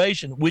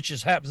observation, which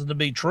just happens to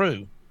be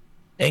true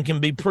and can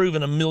be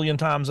proven 1,000,000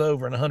 times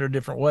over in 100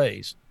 different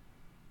ways.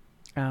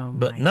 Oh,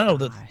 but no,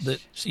 they're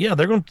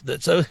going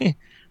to, so the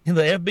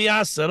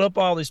FBI set up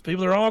all these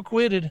people. They're all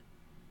acquitted.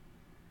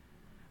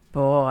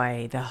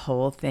 Boy, the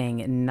whole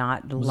thing,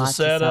 not a lot to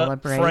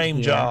celebrate frame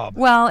here. Job.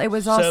 Well, it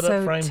was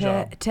also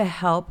to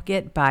help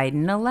get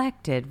Biden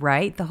elected,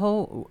 right? The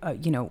whole,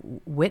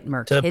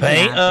 Whitmer to kidnapping.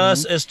 paint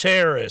us as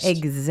terrorists.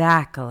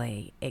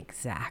 Exactly.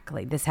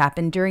 This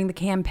happened during the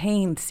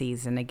campaign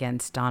season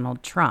against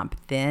Donald Trump.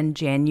 Then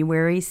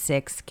January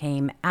 6th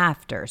came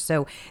after.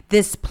 So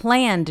this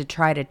plan to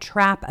try to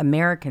trap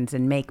Americans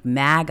and make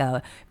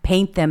MAGA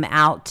paint them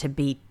out to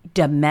be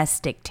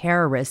domestic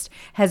terrorists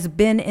has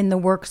been in the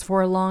works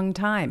for a long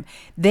time.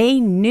 They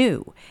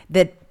knew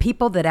that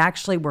people that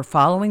actually were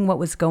following what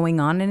was going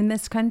on in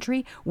this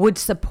country would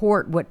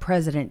support what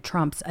President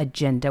Trump's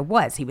agenda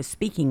was. He was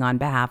speaking on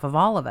behalf of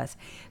all of us.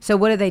 So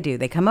what do?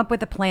 They come up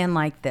with a plan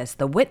like this,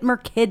 the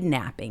Whitmer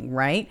kidnapping,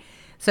 right?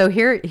 So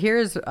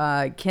here's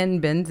Ken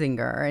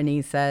Benzinger, and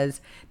he says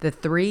the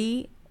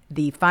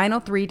final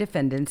 3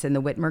 defendants in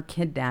the Whitmer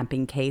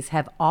kidnapping case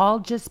have all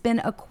just been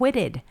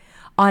acquitted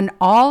on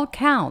all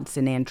counts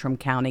in Antrim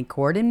County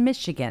Court in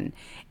Michigan.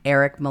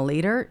 Eric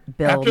Meliter,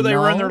 Bill after they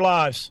Knoll, run their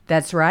lives.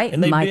 That's right.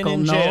 And they've Michael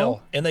been in Knoll.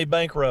 jail, and they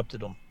bankrupted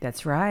them.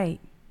 That's right.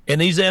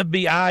 And these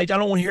FBI, I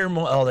don't want to hear them,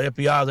 the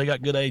FBI, they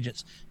got good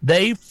agents.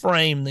 They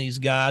framed these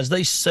guys.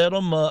 They set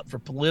them up for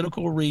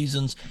political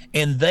reasons,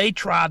 and they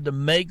tried to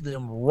make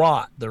them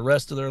rot the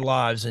rest of their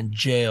lives in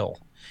jail.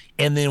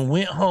 And then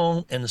went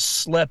home and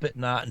slept at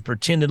night and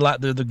pretended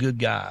like they're the good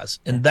guys.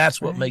 And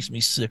that's what makes me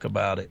sick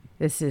about it.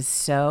 This is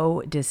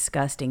so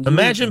disgusting.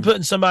 Imagine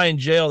putting somebody in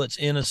jail that's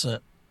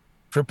innocent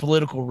for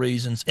political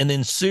reasons and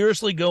then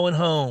seriously going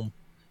home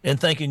and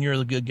thinking you're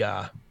the good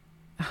guy.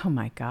 Oh,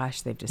 my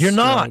gosh. They've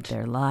destroyed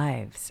their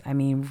lives. I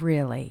mean,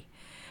 really.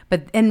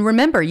 And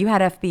remember, you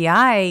had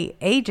FBI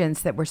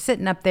agents that were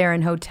sitting up there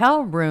in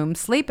hotel rooms,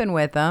 sleeping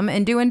with them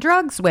and doing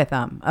drugs with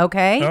them.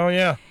 Okay? Oh,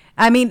 yeah.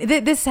 I mean,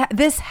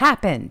 this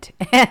happened,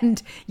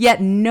 and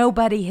yet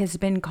nobody has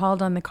been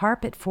called on the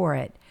carpet for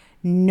it.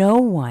 No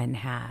one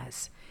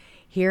has.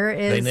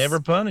 They never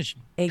punish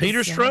him. Exactly. Peter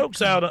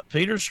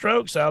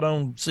Strzok's out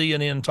on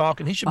CNN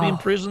talking. He should be in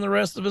prison the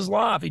rest of his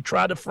life. He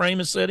tried to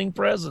frame a sitting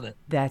president.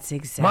 That's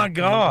exactly my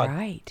God.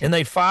 Right. And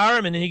they fire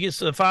him, and then he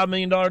gets a $5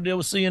 million deal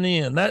with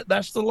CNN.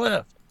 That's the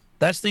left.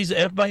 That's these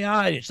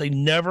FBI agents. They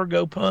never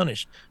go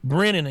punished.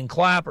 Brennan and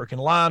Clapper can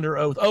lie under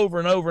oath over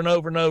and over and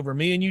over and over.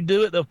 Me and you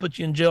do it, they'll put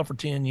you in jail for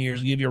 10 years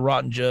and give you a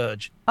rotten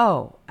judge.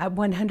 Oh,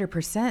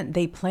 100%.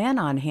 They plan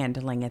on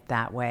handling it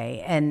that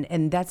way.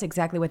 And that's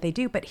exactly what they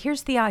do. But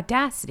here's the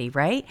audacity,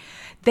 right?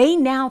 They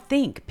now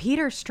think,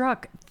 Peter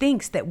Strzok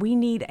thinks that we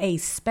need a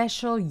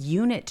special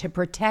unit to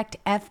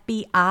protect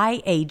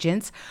FBI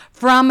agents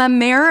from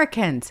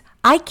Americans.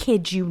 I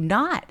kid you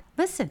not.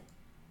 Listen.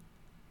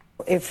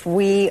 If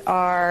we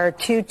are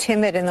too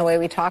timid in the way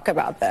we talk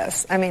about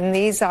this, I mean,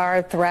 these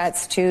are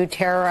threats to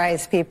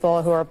terrorize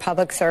people who are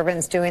public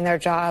servants doing their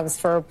jobs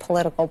for a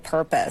political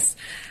purpose.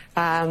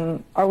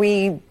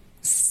 We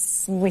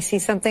see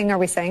something, are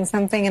we saying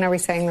something, and are we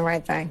saying the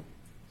right thing?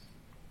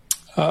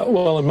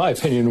 Well, in my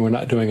opinion, we're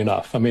not doing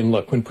enough. I mean,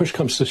 look, when push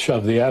comes to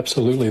shove,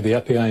 absolutely the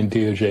FBI and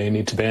DOJ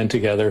need to band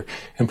together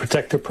and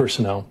protect their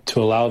personnel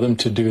to allow them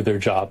to do their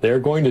job. They're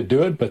going to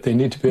do it, but they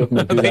need to be able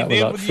to do that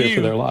without fear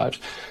for their lives.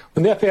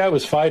 When the FBI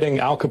was fighting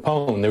Al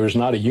Capone, there was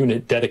not a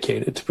unit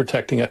dedicated to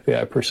protecting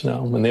FBI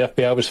personnel. When the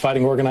FBI was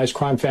fighting organized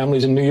crime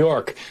families in New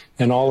York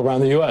and all around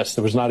the U.S.,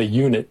 there was not a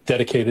unit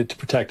dedicated to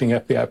protecting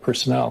FBI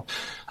personnel.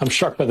 I'm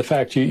struck by the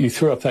fact you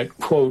threw up that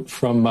quote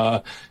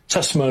from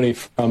testimony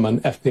from an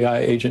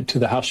FBI agent to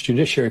the House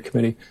Judiciary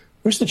Committee.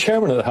 Who's the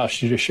chairman of the House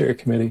Judiciary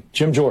Committee?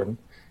 Jim Jordan.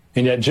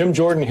 And yet Jim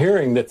Jordan,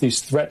 hearing that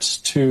these threats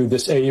to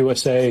this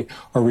AUSA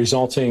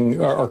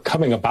are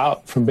coming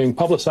about from being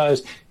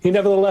publicized, he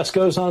nevertheless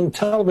goes on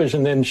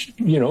television and,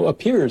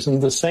 appears in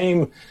the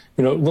same,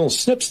 little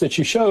snips that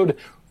you showed,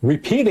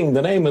 repeating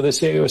the name of this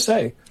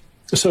AUSA.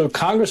 So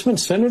congressmen,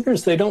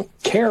 senators, they don't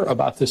care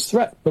about this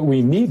threat, but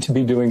we need to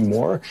be doing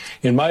more.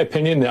 In my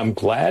opinion, I'm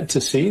glad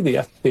to see the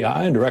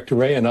FBI and Director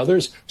Wray and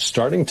others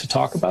starting to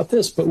talk about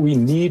this, but we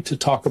need to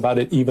talk about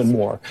it even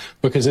more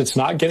because it's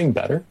not getting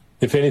better.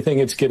 If anything,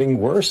 it's getting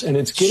worse, and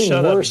it's getting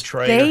worse.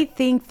 They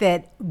think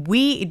that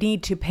we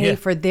need to pay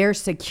for their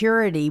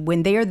security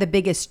when they are the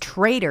biggest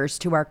traitors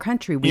to our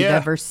country we've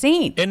ever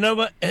seen. And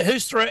nobody,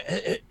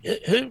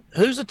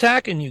 who's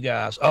attacking you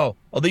guys? Oh,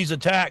 these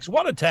attacks.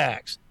 What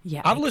attacks?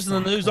 Yeah, I've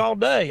listened to the news all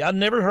day. I've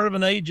never heard of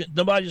an agent,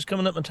 nobody just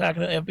coming up and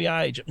attacking an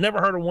FBI agent.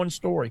 Never heard of one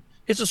story.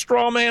 It's a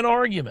straw man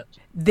argument.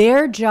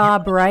 Their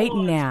job right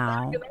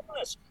now.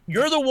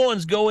 You're the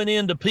ones going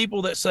into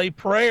people that say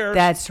prayers.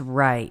 That's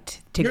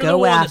right. To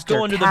go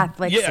after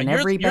Catholics and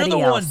everybody else. You're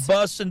the one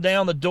busting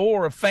down the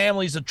door of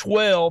families of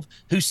 12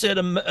 who said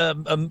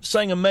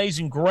sang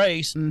Amazing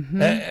Grace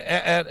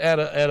at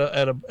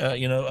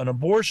an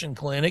abortion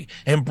clinic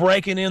and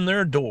breaking in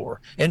their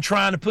door and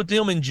trying to put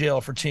them in jail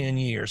for 10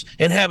 years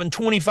and having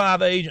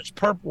 25 agents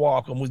perp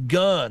walk them with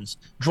guns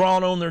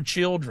drawn on their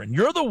children.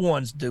 You're the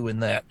ones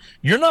doing that.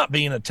 You're not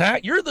being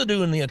attacked. You're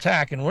doing the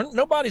attacking.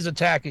 Nobody's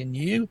attacking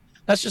you.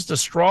 That's just a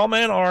straw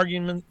man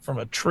argument from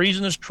a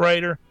treasonous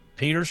traitor,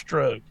 Peter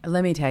Strzok.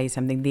 Let me tell you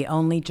something. The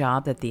only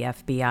job that the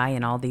FBI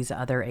and all these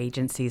other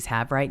agencies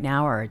have right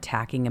now are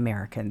attacking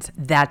Americans.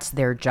 That's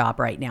their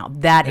job right now.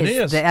 That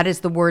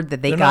is the word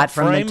that they got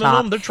from the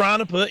top. They're trying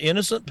to put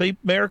innocent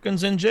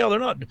Americans in jail. They're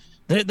not.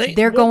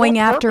 They're going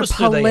after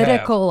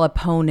political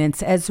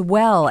opponents as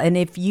well. And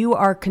if you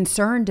are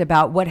concerned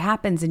about what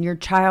happens in your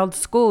child's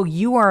school,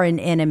 you are an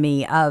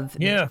enemy of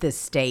the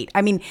state.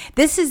 I mean,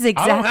 this is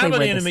exactly I don't have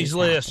an enemies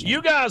list.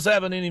 You guys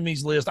have an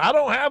enemies list. I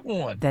don't have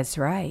one. That's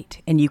right.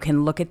 And you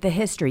can look at the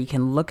history. You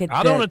can look at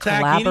the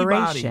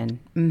collaboration.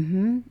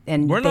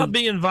 And we're not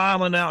being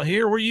violent out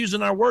here. We're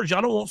using our words.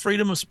 Y'all don't want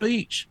freedom of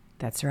speech.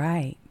 That's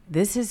right.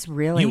 This is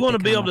really. You want to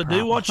be able to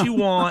do what you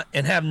want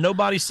and have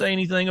nobody say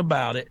anything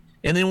about it.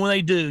 And then when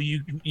they do,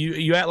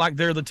 you act like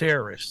they're the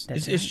terrorists.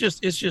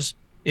 It's just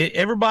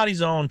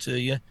everybody's on to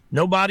you.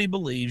 Nobody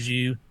believes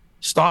you.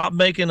 Stop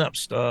making up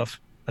stuff.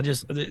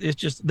 There's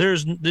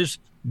disband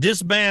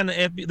the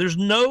FBI. There's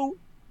no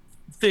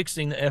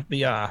fixing the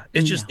FBI.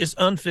 It's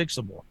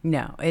unfixable.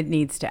 No, it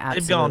needs to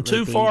absolutely. They've gone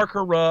too far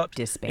corrupt,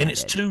 disbanded. and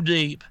it's too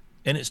deep,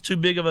 and it's too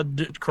big of a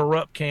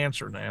corrupt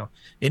cancer now.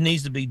 It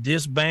needs to be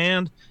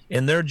disbanded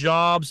and their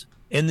jobs.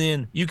 And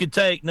then you could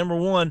take, number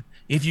one,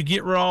 if you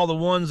get rid of all the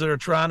ones that are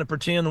trying to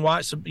pretend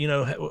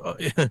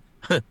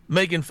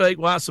making fake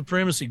white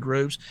supremacy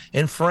groups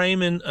and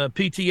framing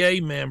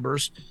PTA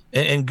members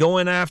and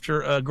going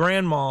after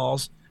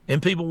grandmas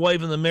and people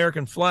waving the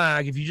American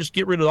flag, if you just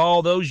get rid of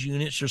all those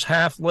units, there's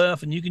half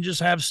left, and you can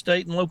just have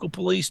state and local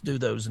police do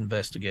those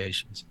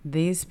investigations.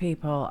 These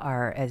people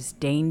are as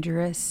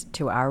dangerous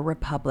to our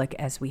republic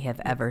as we have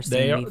ever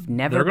seen.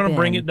 They're going to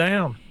bring it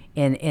down.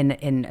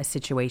 In a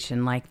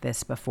situation like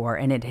this before,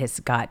 and it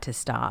has got to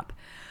stop.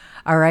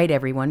 All right,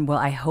 everyone. Well,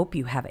 I hope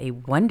you have a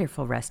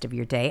wonderful rest of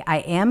your day. I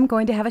am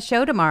going to have a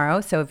show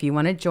tomorrow, so if you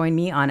want to join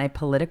me on a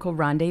political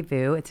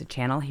rendezvous, it's a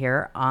channel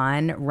here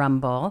on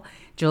Rumble,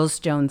 Jules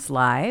Jones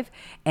Live,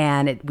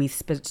 and we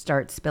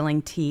start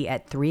spilling tea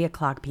at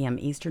 3:00 p.m.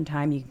 Eastern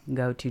Time. You can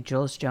go to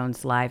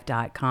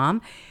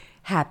julesjoneslive.com.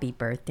 Happy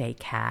birthday,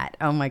 Kat.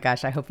 Oh my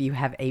gosh, I hope you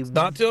have It's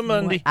not till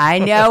Monday. I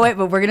know it,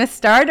 but we're going to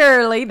start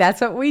early.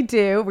 That's what we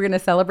do. We're going to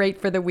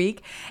celebrate for the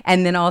week.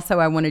 And then also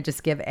I want to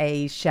just give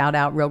a shout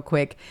out real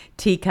quick.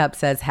 Teacup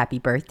says, happy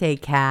birthday,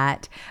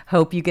 Kat.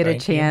 Hope you get a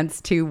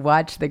chance to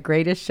watch the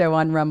greatest show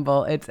on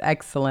Rumble. It's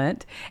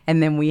excellent.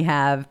 And then we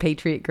have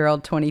Patriot Girl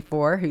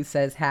 24 who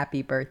says,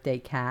 happy birthday,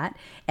 Kat.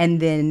 And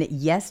then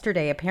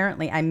yesterday,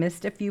 apparently I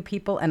missed a few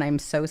people, and I'm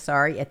so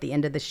sorry at the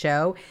end of the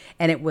show.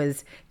 And it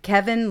was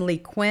Kevin Lee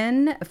Quinn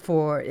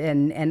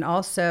and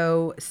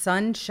also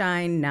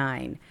Sunshine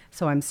 9.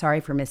 So I'm sorry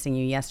for missing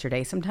you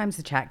yesterday. Sometimes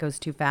the chat goes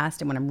too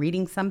fast, and when I'm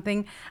reading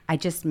something, I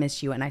just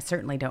miss you, and I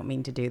certainly don't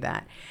mean to do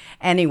that.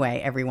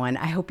 Anyway, everyone,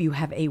 I hope you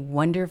have a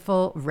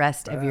wonderful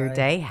rest of your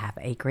day. Have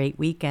a great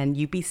weekend.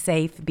 You be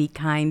safe, be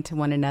kind to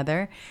one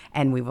another,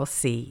 and we will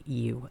see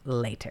you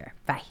later.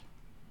 Bye.